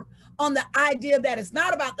our work on the idea that it's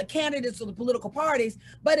not about the candidates or the political parties,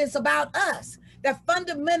 but it's about us. That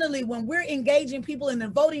fundamentally, when we're engaging people in the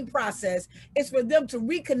voting process, it's for them to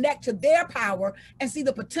reconnect to their power and see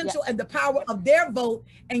the potential and the power of their vote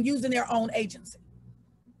and using their own agency.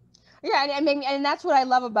 Yeah, and that's what I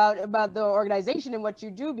love about the organization and what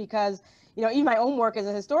you do, because even my own work as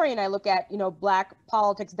a historian, I look at Black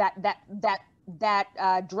politics that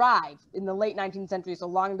drive in the late 19th century, so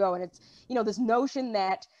long ago, and it's this notion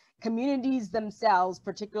that communities themselves,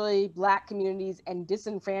 particularly Black communities and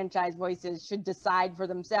disenfranchised voices, should decide for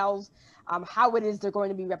themselves how it is they're going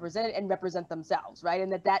to be represented and represent themselves, right?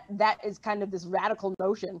 And that is kind of this radical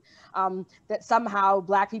notion that somehow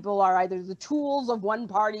Black people are either the tools of one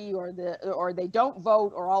party or they don't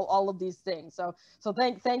vote, or all of these things. So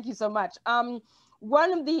thank you so much.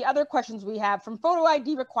 One of the other questions we have: from photo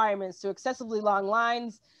ID requirements to excessively long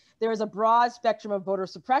lines, there is a broad spectrum of voter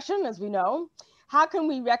suppression, as we know. How can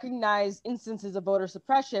we recognize instances of voter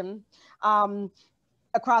suppression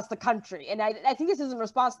across the country? And I think this is in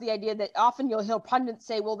response to the idea that often you'll hear pundits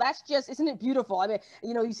say, well, that's just, isn't it beautiful? I mean,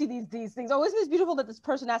 you see these things, oh, isn't this beautiful that this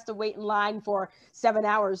person has to wait in line for 7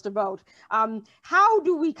 hours to vote? How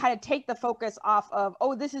do we kind of take the focus off of,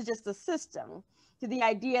 oh, this is just a system, to the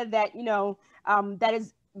idea that, that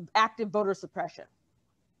is active voter suppression?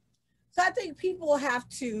 So I think people have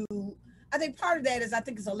to, I think part of that is, I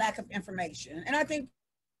think it's a lack of information. And I think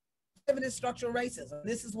it is structural racism.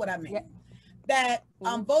 This is what I mean. That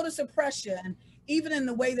voter suppression, even in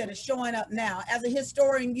the way that it's showing up now, as a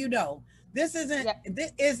historian, this isn't,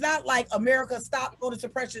 it's not like America stopped voter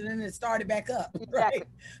suppression and it started back up, right?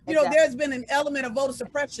 There's been an element of voter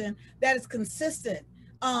suppression that is consistent,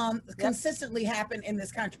 consistently happen in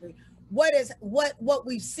this country. What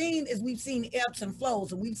we've seen is we've seen ebbs and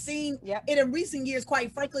flows, and we've seen it in recent years,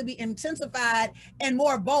 quite frankly, be intensified and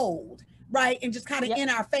more bold, right? And just kind of in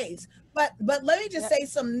our face. But let me just say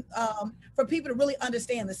some, for people to really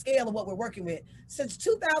understand the scale of what we're working with. Since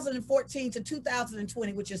 2014 to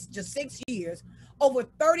 2020, which is just 6 years, over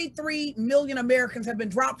 33 million Americans have been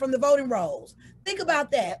dropped from the voting rolls. Think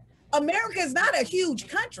about that. America is not a huge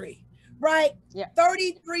country, right? Yeah.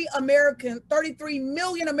 33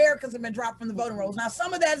 million Americans have been dropped from the voting rolls. Now,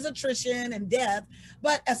 some of that is attrition and death,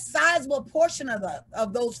 but a sizable portion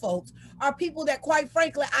of those folks are people that, quite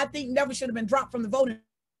frankly, I think never should have been dropped from the voting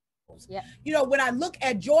rolls. Yeah. You know, when I look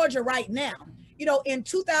at Georgia right now, you know, in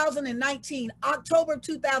 2019, October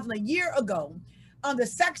 2000, a year ago, the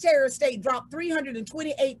Secretary of State dropped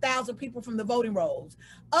 328,000 people from the voting rolls.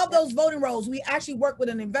 Of those voting rolls, we actually worked with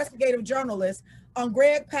an investigative journalist on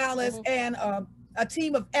Greg Palace and a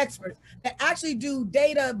team of experts that actually do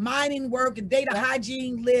data mining work and data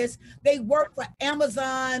hygiene lists. They work for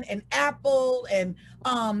Amazon and Apple and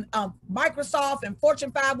Microsoft and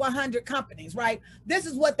Fortune 500 companies, right? This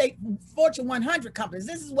is what Fortune 100 companies,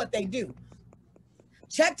 this is what they do.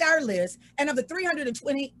 Checked our list, and of the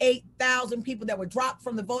 328,000 people that were dropped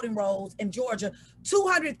from the voting rolls in Georgia,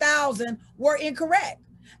 200,000 were incorrect.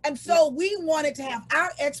 And so we wanted to have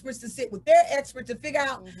our experts to sit with their experts to figure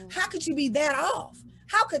out, how could you be that off?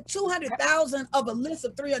 How could 200,000 of a list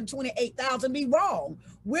of 328,000 be wrong?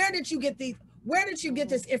 Where did you get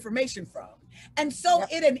this information from? And so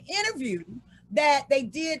in an interview that they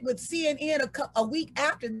did with CNN a week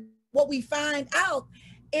after, what we find out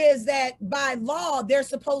is that by law, they're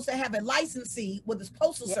supposed to have a licensee with the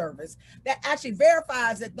Postal Service that actually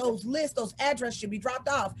verifies that those lists, those addresses should be dropped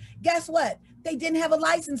off. Guess what? They didn't have a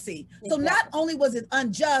licensee. So not only was it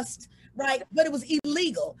unjust, right, but it was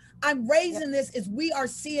illegal. I'm raising this as we are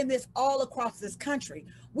seeing this all across this country.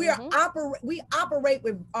 We operate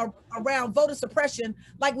with around voter suppression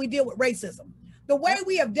like we deal with racism. The way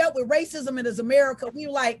we have dealt with racism in America, we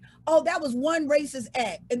were like, oh, that was one racist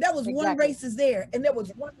act, and that was one racist there, and there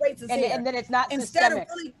was one racist there. And then it's not instead systemic.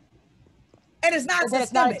 of really, and it's not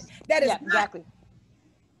systemic. That is not, exactly.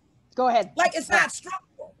 Go ahead. Like, it's not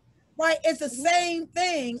structural, right? It's the same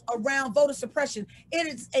thing around voter suppression.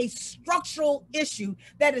 It is a structural issue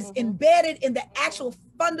that is embedded in the actual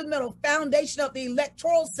fundamental foundation of the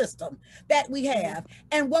electoral system that we have.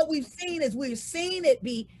 And what we've seen is it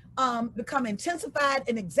become intensified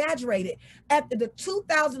and exaggerated after the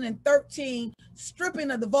 2013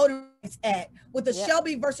 stripping of the Voting Rights Act with the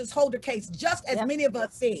Shelby versus Holder case, just as many of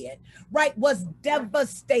us said, right, was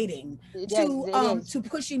devastating to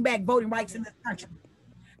pushing back voting rights in this country.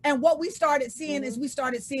 And what we started seeing is we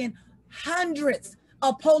started seeing hundreds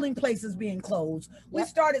of polling places being closed. We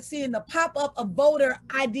started seeing the pop-up of voter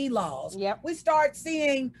ID laws. We started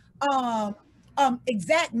seeing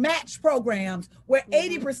exact match programs where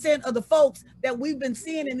 80% of the folks that we've been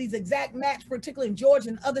seeing in these exact match, particularly in Georgia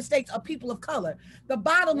and other states, are people of color. The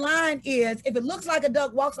bottom line is, if it looks like a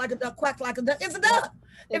duck, walks like a duck, quacks like a duck, it's a duck.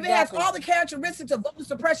 If it has all the characteristics of voter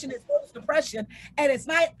suppression, it's voter suppression, and it's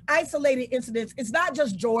not isolated incidents. It's not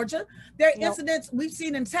just Georgia. There are incidents we've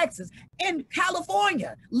seen in Texas, in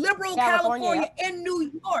California, liberal California, in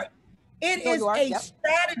New York. It is a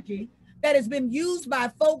strategy that has been used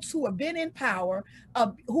by folks who have been in power,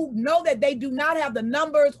 who know that they do not have the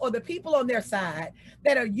numbers or the people on their side,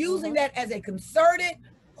 that are using that as a concerted,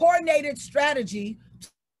 coordinated strategy to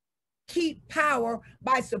keep power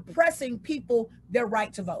by suppressing people their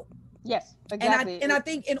right to vote. Yes, exactly. And I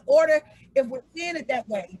think in order, if we're seeing it that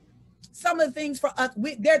way, some of the things for us,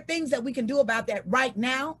 there are things that we can do about that right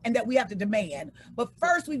now and that we have to demand. But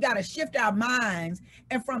first, we've got to shift our minds,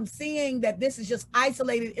 and from seeing that this is just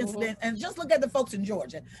isolated incident, and just look at the folks in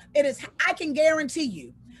Georgia. I can guarantee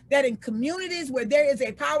you that in communities where there is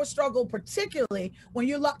a power struggle, particularly when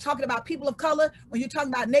you're talking about people of color, when you're talking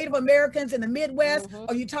about Native Americans in the Midwest,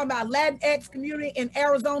 or you're talking about Latinx community in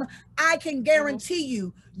Arizona, I can guarantee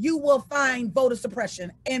you will find voter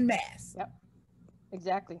suppression en masse.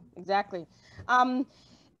 Exactly.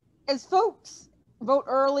 As folks vote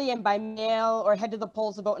early and by mail or head to the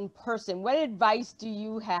polls to vote in person, what advice do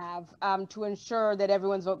you have to ensure that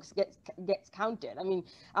everyone's vote gets counted? I mean,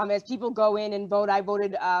 as people go in and vote, I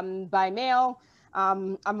voted by mail.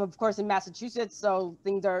 I'm of course in Massachusetts, so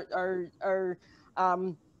things are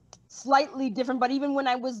slightly different. But even when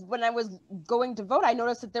I was going to vote, I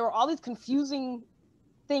noticed that there were all these confusing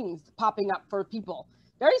things popping up for people.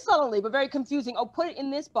 Very subtly, but very confusing. Oh, put it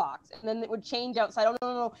in this box, and then it would change outside. Oh,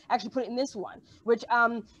 no, actually put it in this one. Which,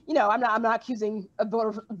 I'm not accusing a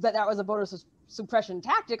voter that was a voter suppression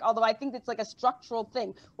tactic. Although I think it's like a structural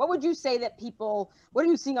thing. What would you say that people? What are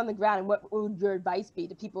you seeing on the ground, and what would your advice be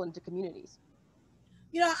to people into communities?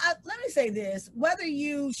 Let me say this: whether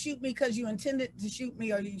you shoot me because you intended to shoot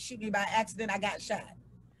me, or you shoot me by accident, I got shot.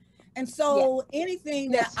 And so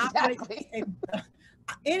anything that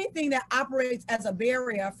anything that operates as a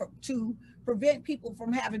barrier to prevent people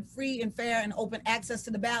from having free and fair and open access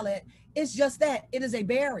to the ballot is just that. It is a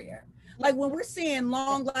barrier. Like when we're seeing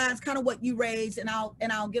long lines, kind of what you raised, and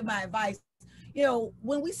I'll give my advice. You know,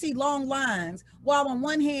 when we see long lines, while on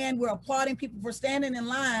one hand we're applauding people for standing in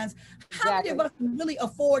lines, how many of us can really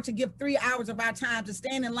afford to give 3 hours of our time to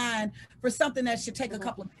stand in line for something that should take a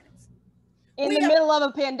couple of minutes? In the middle of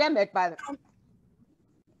a pandemic, by the way.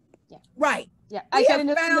 Yeah. Right. Yeah. I said in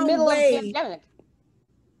the middle of a pandemic.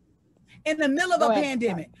 In the middle of a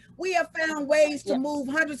pandemic, we have found ways to move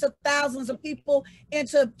hundreds of thousands of people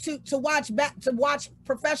into to watch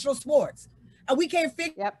professional sports. And we can't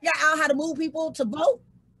figure out how to move people to vote.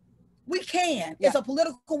 We can. It's a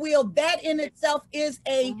political will. That in itself is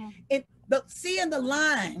but seeing the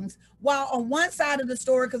lines, while on one side of the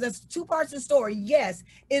story, because there's two parts of the story, yes,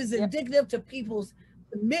 it is indicative to people's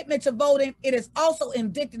commitment to voting. It is also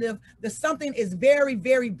indicative that something is very,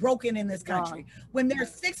 very broken in this country. When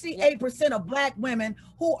there's 68% of Black women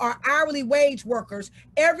who are hourly wage workers,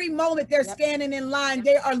 every moment they're standing in line,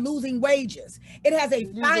 they are losing wages. It has a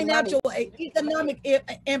financial, economic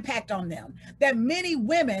impact on them that many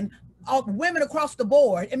women across the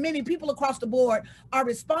board and many people across the board are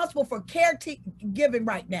responsible for caregiving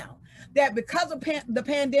right now. That because of the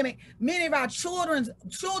pandemic, many of our children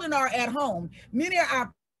are at home. Many of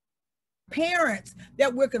our parents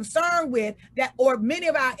that we're concerned with, or many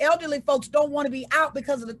of our elderly folks don't want to be out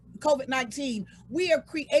because of the COVID-19. We have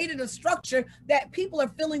created a structure that people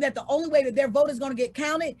are feeling that the only way that their vote is going to get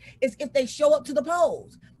counted is if they show up to the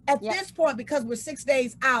polls. At this point, because we're 6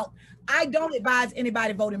 days out, I don't advise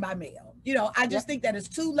anybody voting by mail. You know, I just think that it's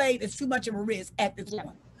too late. It's too much of a risk at this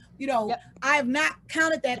point. You know, I have not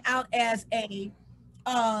counted that out as an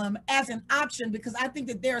option, because I think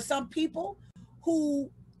that there are some people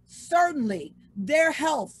who certainly their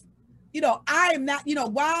health, you know, I am not, you know,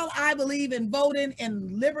 while I believe in voting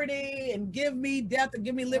and liberty and give me death and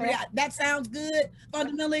give me liberty, that sounds good.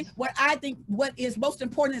 Fundamentally, what I think what is most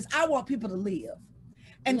important is I want people to live.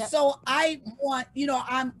 And so I want, you know,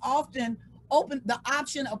 I'm often open the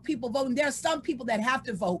option of people voting. There are some people that have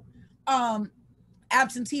to vote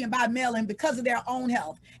absentee and by mail-in because of their own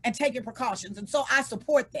health and taking precautions. And so I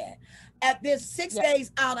support that. At this 6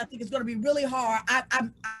 days out, I think it's going to be really hard.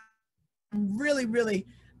 I'm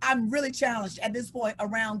really challenged at this point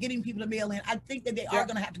around getting people to mail in. I think that they are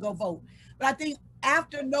going to have to go vote. But I think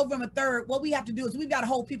after November 3rd, what we have to do is we've got to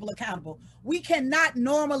hold people accountable. We cannot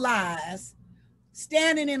normalize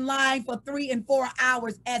standing in line for 3 and 4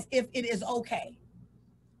 hours as if it is okay.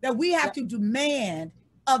 That we have to demand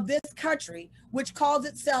of this country, which calls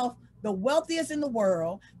itself the wealthiest in the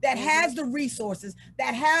world, that has the resources,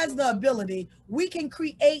 that has the ability, we can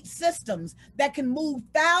create systems that can move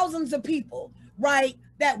thousands of people, right?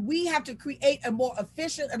 That we have to create a more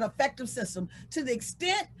efficient and effective system. To the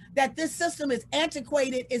extent that this system is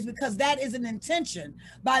antiquated is because that is an intention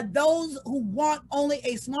by those who want only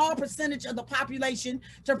a small percentage of the population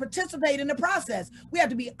to participate in the process. We have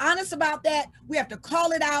to be honest about that. We have to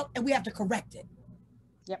call it out and we have to correct it.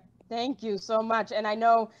 Yep. Thank you so much. And I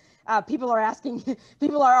know people are asking,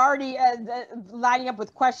 people are already lining up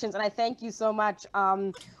with questions, and I thank you so much.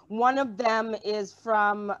 One of them is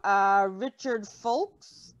from Richard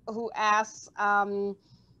Folks, who asks, oh,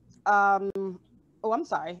 I'm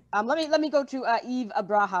sorry. Let me go to Eve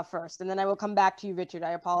Abraha first, and then I will come back to you, Richard.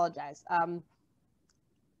 I apologize.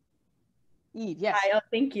 Eve, yes. Hi,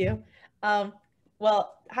 thank you.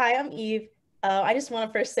 Well, hi, I'm Eve. I just want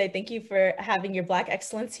to first say thank you for having your Black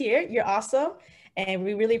excellence here. You're awesome, and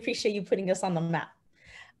we really appreciate you putting us on the map.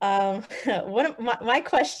 One of my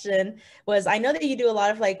question was, I know that you do a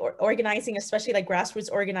lot of like organizing, especially like grassroots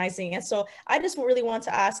organizing. And so I just really want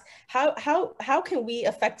to ask, how can we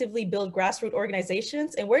effectively build grassroots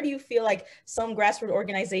organizations? And where do you feel like some grassroots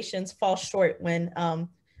organizations fall short when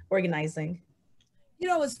organizing? You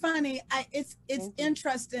know, it's funny. It's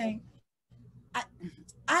interesting.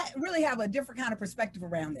 I really have a different kind of perspective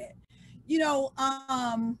around that. You know,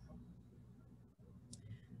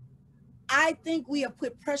 I think we have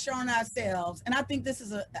put pressure on ourselves, and I think this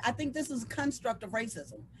is a construct of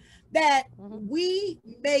racism, that we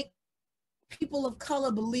make people of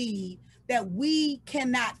color believe that we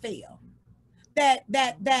cannot fail, that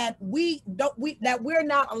we're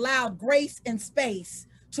not allowed grace and space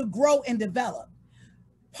to grow and develop.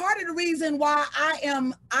 Part of the reason why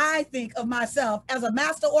I think of myself as a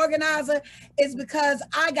master organizer is because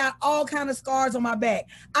I got all kinds of scars on my back.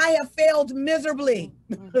 I have failed miserably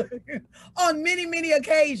on many, many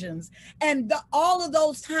occasions. And all of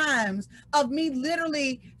those times of me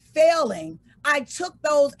literally failing, I took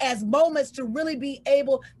those as moments to really be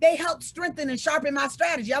able, they helped strengthen and sharpen my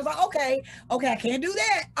strategy. I was like, okay, I can't do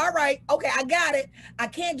that. All right, okay, I got it. I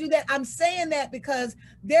can't do that. I'm saying that because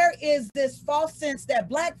there is this false sense that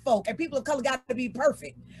Black folk and people of color got to be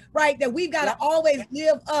perfect, right? That we've got to always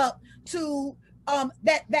live up to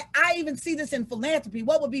that I even see this in philanthropy.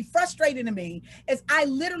 What would be frustrating to me is I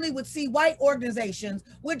literally would see white organizations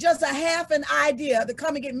with just a half an idea to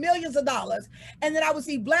come and get millions of dollars. And then I would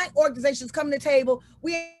see Black organizations come to the table.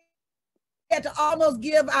 We had to almost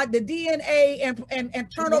give out the DNA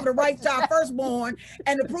and turn over the rights to our firstborn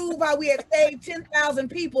and to prove how we had saved 10,000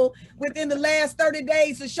 people within the last 30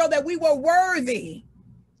 days to show that we were worthy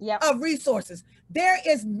of resources. There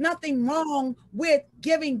is nothing wrong with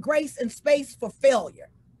giving grace and space for failure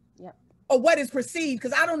or what is perceived,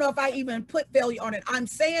 because I don't know if I even put failure on it. I'm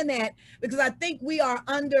saying that because I think we are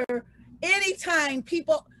under, anytime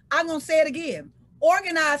people, I'm going to say it again,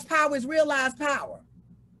 organized power is realized power.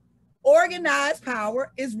 Organized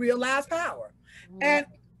power is realized power. And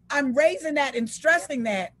I'm raising that and stressing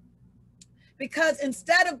that because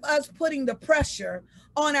instead of us putting the pressure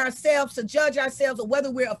on ourselves to judge ourselves or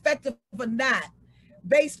whether we're effective or not,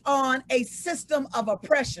 based on a system of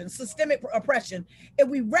oppression, systemic oppression, if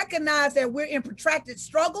we recognize that we're in protracted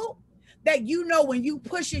struggle, that when you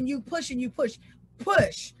push and you push and you push,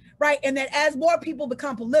 right? And that as more people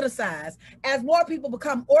become politicized, as more people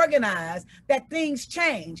become organized, that things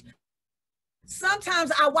change.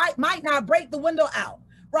 Sometimes I might not break the window out,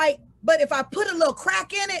 right? But if I put a little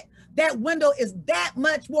crack in it, that window is that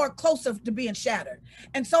much more closer to being shattered.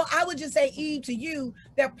 And so I would just say, Eve, to you,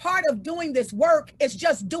 that part of doing this work is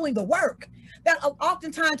just doing the work. That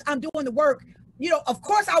oftentimes I'm doing the work, of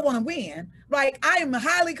course I want to win. Like I am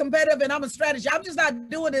highly competitive and I'm a strategist. I'm just not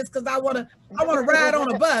doing this because I want to ride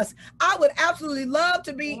on a bus. I would absolutely love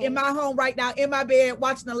to be in my home right now, in my bed,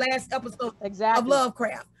 watching the last episode of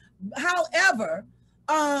Lovecraft. However,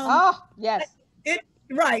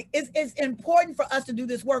 it's important for us to do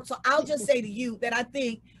this work. So I'll just say to you that I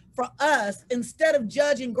think for us, instead of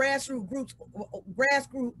judging grassroots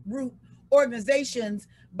organizations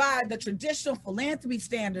by the traditional philanthropy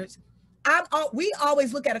standards, we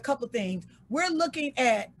always look at a couple of things. We're looking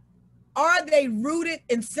at, are they rooted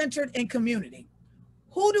and centered in community?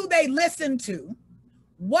 Who do they listen to?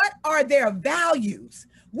 What are their values?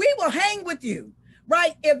 We will hang with you,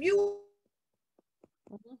 right? If you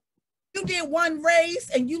did one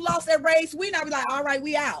race and you lost that race, we not be like, all right,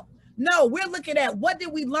 we out. No, we're looking at what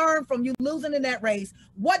did we learn from you losing in that race?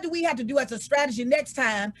 What do we have to do as a strategy next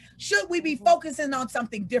time? Should we be focusing on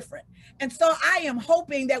something different? And so I am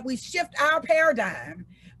hoping that we shift our paradigm,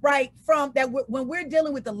 right? From that when we're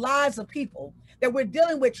dealing with the lives of people, that we're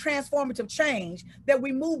dealing with transformative change, that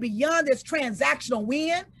we move beyond this transactional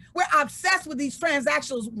win. We're obsessed with these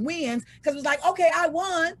transactional wins because it's like, okay, I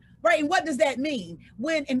won. Right, and what does that mean?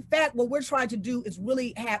 When in fact, what we're trying to do is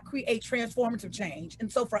really create transformative change.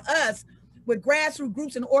 And so for us, with grassroots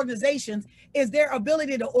groups and organizations, is their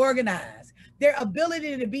ability to organize, their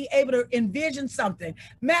ability to be able to envision something.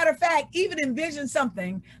 Matter of fact, even envision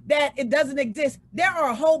something that it doesn't exist. There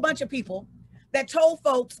are a whole bunch of people that told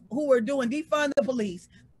folks who were doing defund the police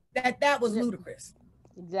that was ludicrous.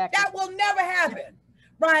 Exactly. That will never happen,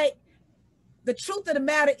 right? The truth of the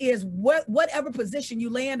matter is, whatever position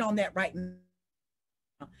you land on that right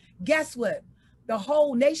now, guess what? The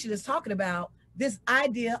whole nation is talking about this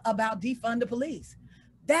idea about defund the police.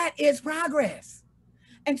 That is progress.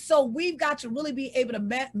 And so we've got to really be able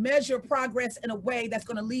to measure progress in a way that's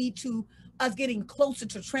going to lead to us getting closer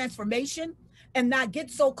to transformation and not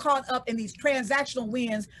get so caught up in these transactional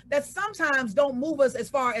wins that sometimes don't move us as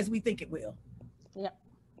far as we think it will. Yeah.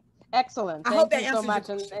 Excellent. I hope that Thank you so much.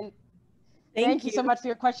 And thank you so much for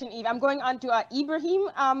your question, Eve. I'm going on to Ibrahim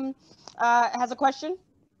has a question.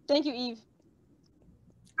 Thank you, Eve.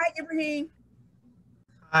 Hi, Ibrahim.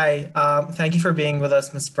 Hi, thank you for being with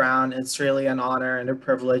us, Ms. Brown. It's really an honor and a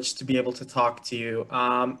privilege to be able to talk to you.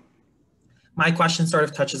 My question sort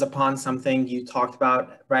of touches upon something you talked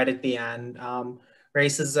about right at the end.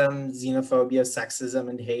 Racism, xenophobia, sexism,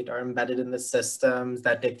 and hate are embedded in the systems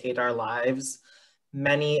that dictate our lives.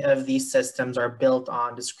 Many of these systems are built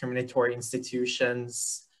on discriminatory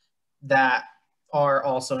institutions that are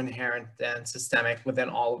also inherent and systemic within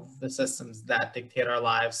all of the systems that dictate our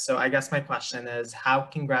lives. So I guess my question is, how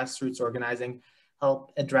can grassroots organizing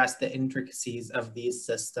help address the intricacies of these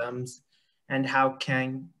systems? And how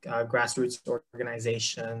can grassroots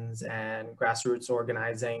organizations and grassroots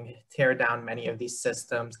organizing tear down many of these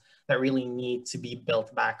systems that really need to be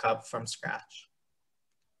built back up from scratch?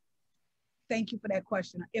 Thank you for that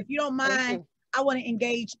question. If you don't mind, I want to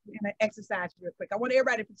engage in an exercise real quick. I want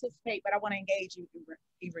everybody to participate, but I want to engage you,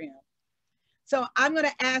 Ibrahim. So I'm going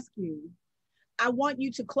to ask you, I want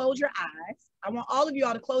you to close your eyes. I want all of you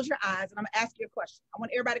all to close your eyes, and I'm going to ask you a question. I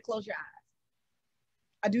want everybody to close your eyes.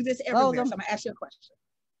 I do this everywhere, so I'm going to ask you a question.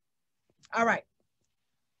 All right.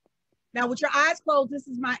 Now, with your eyes closed, this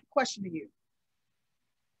is my question to you.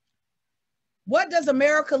 What does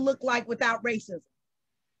America look like without racism?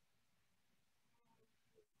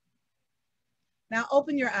 Now,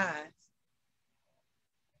 open your eyes.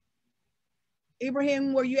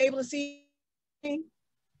 Ibrahim, were you able to see?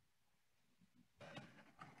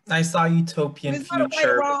 I saw utopian There's not a right or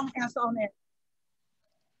future. wrong answer on that.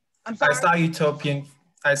 I'm sorry.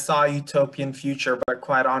 I saw utopian future, but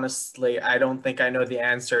quite honestly, I don't think I know the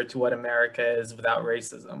answer to what America is without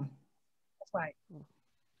racism. That's right.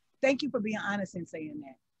 Thank you for being honest in saying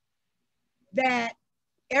that. That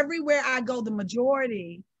everywhere I go, the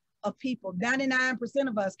majority of people, 99%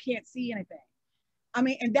 of us can't see anything. I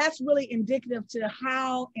mean, and that's really indicative to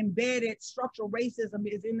how embedded structural racism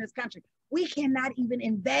is in this country. We cannot even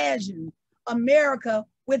envision America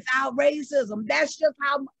without racism. That's just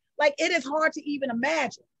how, like, it is hard to even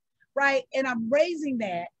imagine, right? And I'm raising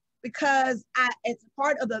that because it's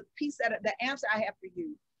part of the piece that the answer I have for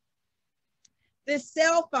you. This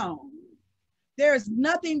cell phone, there is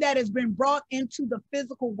nothing that has been brought into the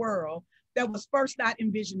physical world that was first not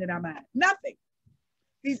envisioned in our mind. Nothing.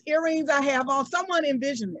 These earrings I have on, someone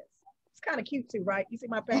envisioned this. It's kind of cute too, right? You see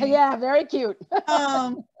my face? Yeah, very cute.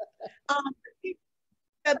 The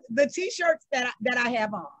t-shirts that I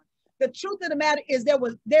have on. The truth of the matter is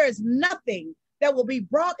there is nothing that will be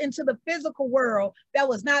brought into the physical world that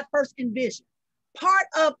was not first envisioned. Part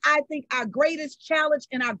of, I think, our greatest challenge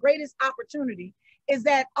and our greatest opportunity is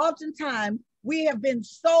that oftentimes we have been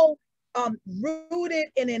so rooted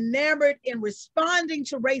and enamored in responding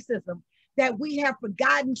to racism that we have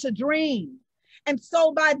forgotten to dream. And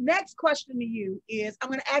so my next question to you is, I'm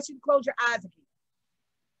going to ask you to close your eyes again.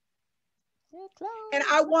 And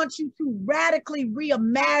I want you to radically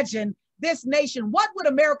reimagine this nation. What would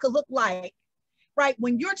America look like, right?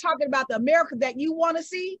 When you're talking about the America that you want to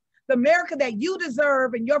see, the America that you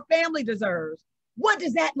deserve and your family deserves, what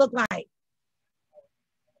does that look like?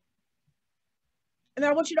 And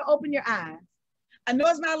I want you to open your eyes. I know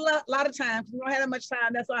it's not a lot of time, because we don't have that much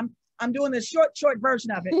time. That's why I'm doing the short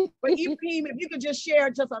version of it. But Ibrahim, if you could just share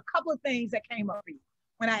just a couple of things that came up for you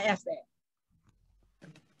when I asked that.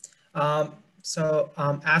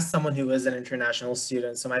 As someone who is an international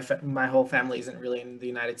student, so my whole family isn't really in the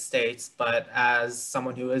United States, but as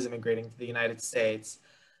someone who is immigrating to the United States,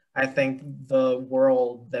 I think the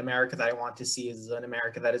America that I want to see is an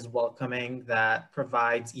America that is welcoming, that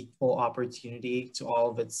provides equal opportunity to all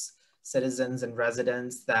of its citizens and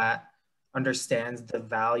residents, that understands the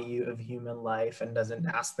value of human life and doesn't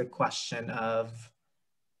ask the question of,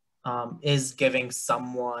 is giving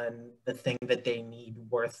someone the thing that they need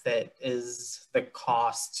worth it? Is the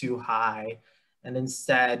cost too high? And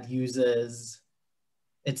instead uses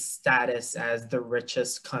its status as the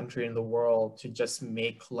richest country in the world to just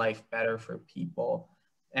make life better for people,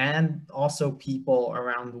 and also people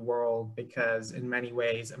around the world, because in many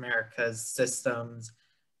ways America's systems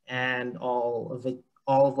and all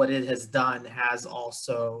of what it has done has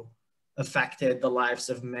also affected the lives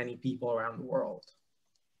of many people around the world.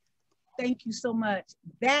 Thank you so much.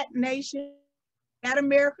 That nation, that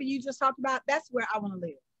America you just talked about, that's where I want to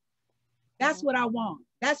live. That's what I want.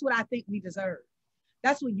 That's what I think we deserve.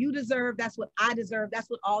 That's what you deserve. That's what I deserve. That's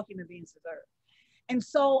what all human beings deserve. And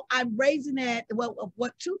so I'm raising that. Well,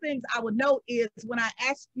 what two things I would note is when I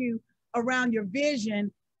asked you around your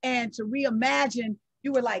vision and to reimagine,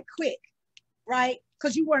 you were like quick, right?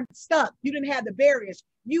 Because you weren't stuck. You didn't have the barriers.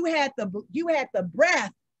 You had the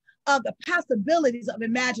breadth of the possibilities of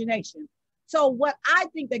imagination. So what I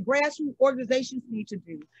think that grassroots organizations need to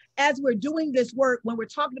do as we're doing this work, when we're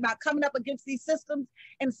talking about coming up against these systems,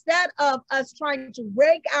 instead of us trying to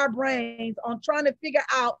rake our brains on trying to figure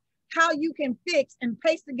out how you can fix and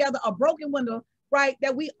paste together a broken window, right?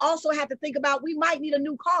 That we also have to think about, we might need a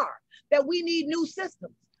new car, that we need new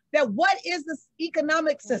systems, that what is this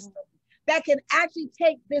economic system that can actually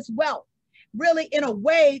take this wealth really in a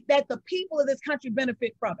way that the people of this country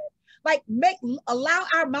benefit from it. Like allow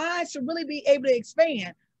our minds to really be able to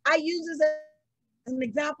expand. I used this as an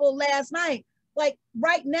example last night. Like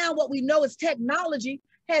right now, what we know is technology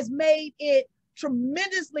has made it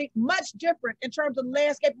tremendously much different in terms of the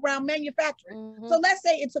landscape around manufacturing. So let's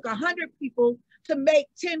say it took 100 people to make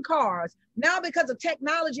 10 cars. Now, because of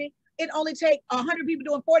technology, it only takes 100 people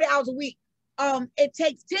doing 40 hours a week. It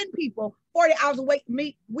takes 10 people 40 hours a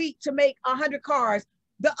week to make 100 cars.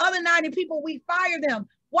 The other 90 people, we fire them.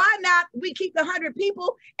 Why not we keep the 100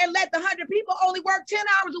 people and let the 100 people only work 10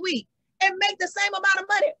 hours a week and make the same amount of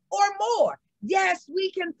money or more? Yes,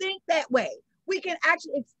 we can think that way. We can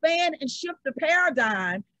actually expand and shift the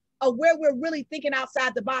paradigm of where we're really thinking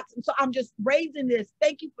outside the box. And so I'm just raising this.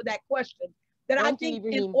 Thank you for that question. That I think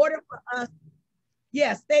in order for us,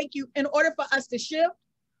 yes, thank you. In order for us to shift,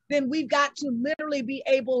 then we've got to literally be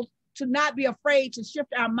able to not be afraid to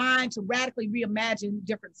shift our mind to radically reimagine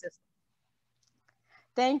different systems.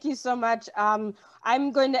 Thank you so much.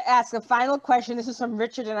 I'm going to ask a final question. This is from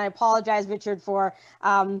Richard, and I apologize, Richard, for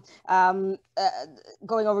going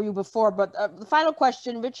over you before. But the final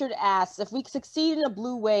question, Richard asks, if we succeed in a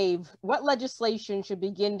blue wave, what legislation should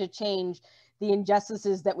begin to change the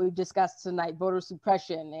injustices that we've discussed tonight, voter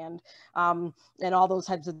suppression and all those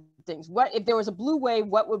types of things? What if there was a blue wave?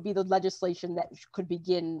 What would be the legislation that could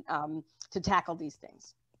begin to tackle these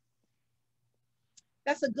things?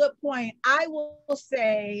 That's a good point. I will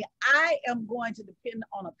say I am going to depend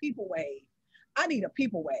on a people wave. I need a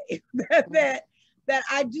people wave that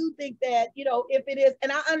I do think that, you know, if it is,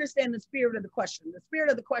 and I understand the spirit of the question. The spirit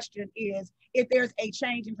of the question is if there's a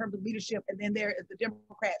change in terms of leadership and then there is the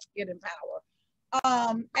Democrats get in power.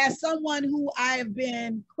 As someone who I have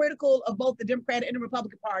been critical of both the Democratic and the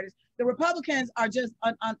Republican parties, the Republicans are just,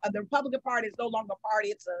 the Republican Party is no longer a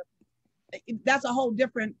party. That's a whole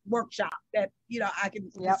different workshop that, you know, I can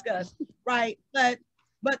discuss, right? But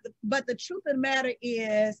the truth of the matter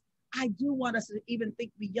is, I do want us to even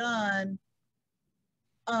think beyond.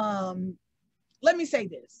 Let me say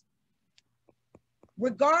this: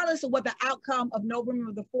 regardless of what the outcome of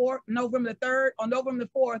November the 4th, November the 3rd, or November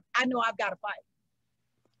the 4th, I know I've got to fight.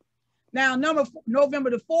 Now, November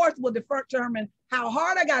the 4th will determine how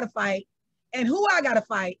hard I got to fight, and who I got to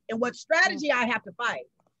fight, and what strategy I have to fight.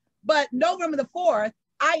 But November the 4th,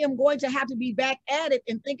 I am going to have to be back at it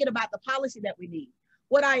and thinking about the policy that we need.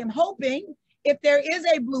 What I am hoping, if there is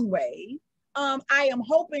a blue wave, I am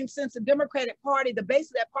hoping, since the Democratic Party, the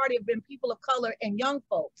base of that party have been people of color and young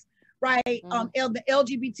folks, right? The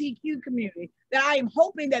LGBTQ community, that I am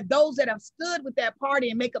hoping that those that have stood with that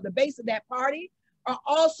party and make up the base of that party are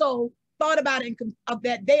also thought about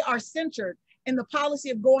that they are centered in the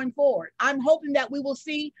policy of going forward. I'm hoping that we will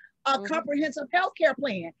see a comprehensive healthcare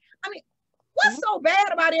plan. I mean, what's so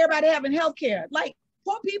bad about everybody having healthcare? Like,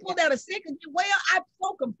 for people that are sick and get well, I'm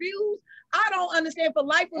so confused. I don't understand for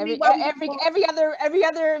life of me. Every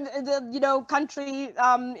other you know, country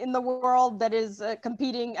in the world that is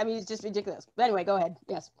competing. I mean, it's just ridiculous. But anyway, go ahead.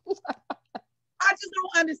 Yes. I just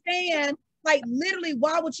don't understand. Like, literally,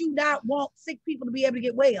 why would you not want sick people to be able to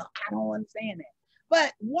get well? I don't understand that.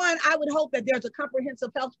 But one, I would hope that there's a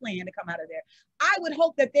comprehensive health plan to come out of there. I would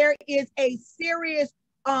hope that there is a serious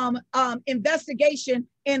investigation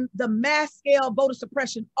in the mass scale voter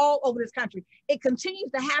suppression all over this country. It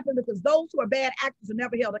continues to happen because those who are bad actors are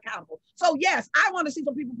never held accountable. So yes, I want to see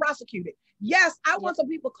some people prosecuted. Yes, I want some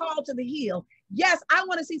people called to the Hill. Yes, I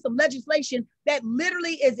want to see some legislation that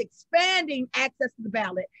literally is expanding access to the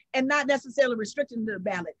ballot and not necessarily restricting the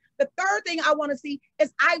ballot. The third thing I want to see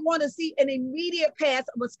is I want to see an immediate pass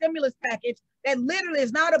of a stimulus package that literally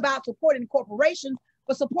is not about supporting corporations,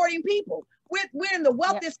 but supporting people. We're in the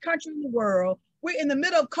wealthiest country in the world. We're in the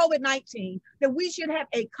middle of COVID-19, that we should have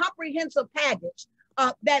a comprehensive package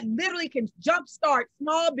that literally can jumpstart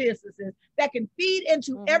small businesses, that can feed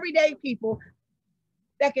into everyday people,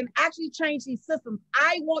 that can actually change these systems.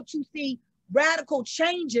 I want to see radical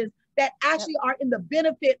changes that actually are in the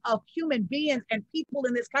benefit of human beings and people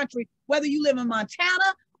in this country, whether you live in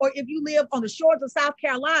Montana or if you live on the shores of South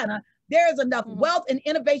Carolina. There is enough wealth and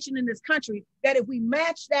innovation in this country that if we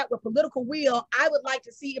match that with political will, I would like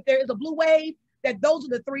to see, if there is a blue wave, that those are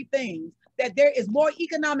the three things: that there is more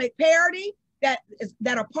economic parity that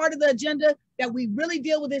are part of the agenda, that we really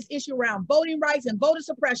deal with this issue around voting rights and voter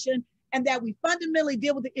suppression, and that we fundamentally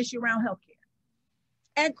deal with the issue around healthcare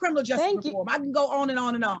and criminal justice reform. I can go on and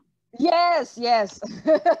on and on. Yes, yes.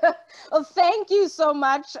 Well, thank you so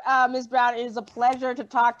much, Ms. Brown. It is a pleasure to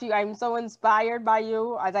talk to you. I'm so inspired by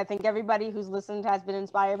you, as I think everybody who's listened has been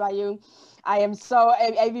inspired by you. I am so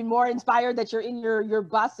even more inspired that you're in your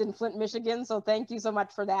bus in Flint, Michigan. So thank you so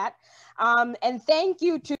much for that. And thank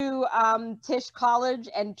you to Tisch College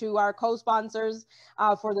and to our co-sponsors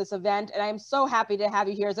for this event. And I'm so happy to have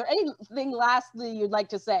you here. Is there anything lastly you'd like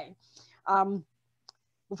to say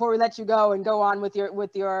before we let you go and go on with your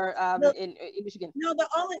in Michigan? No,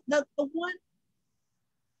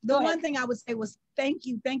 the one thing I would say was thank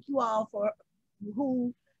you all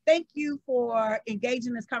thank you for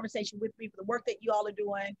engaging this conversation with me, for the work that you all are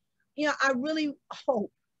doing. You know, I really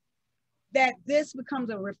hope that this becomes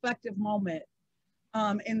a reflective moment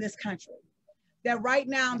in this country. That right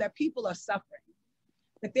now that people are suffering,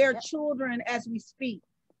 that there are children as we speak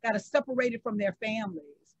that are separated from their families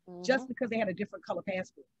just because they had a different color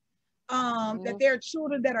passport. That there are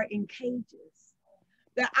children that are in cages.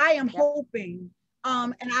 That I am hoping,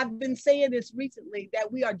 and I've been saying this recently,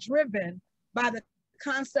 that we are driven by the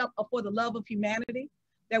concept of for the love of humanity,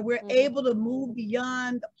 that we're able to move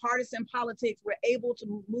beyond the partisan politics, we're able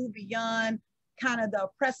to move beyond kind of the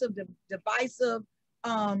oppressive, divisive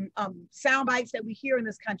sound bites that we hear in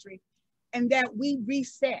this country, and that we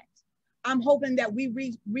reset. I'm hoping that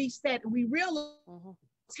we reset and we realize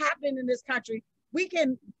what's happening in this country. We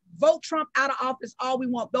can vote Trump out of office all we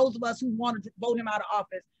want, those of us who wanted to vote him out of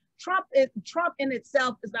office. Trump in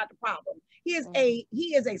itself is not the problem. He is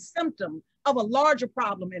a symptom of a larger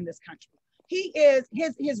problem in this country. His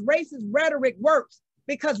racist rhetoric works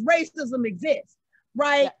because racism exists,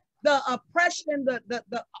 right? The oppression,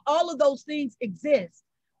 the all of those things exist,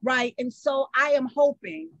 right? And so I am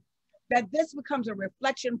hoping that this becomes a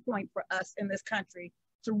reflection point for us in this country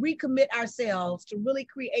to recommit ourselves to really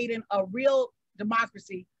creating a real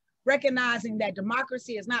democracy, recognizing that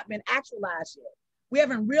democracy has not been actualized yet. We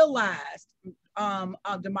haven't realized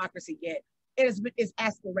democracy yet. It's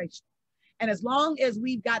aspirational. And as long as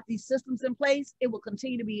we've got these systems in place, it will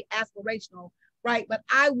continue to be aspirational, right? But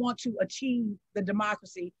I want to achieve the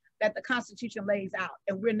democracy that the Constitution lays out,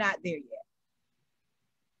 and we're not there yet.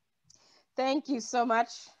 Thank you so much.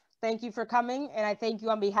 Thank you for coming. And I thank you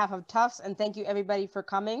on behalf of Tufts, and thank you everybody for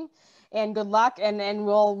coming, and good luck. And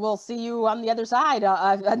we'll see you on the other side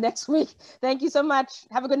next week. Thank you so much.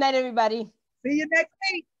 Have a good night, everybody. See you next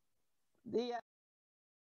week. See ya.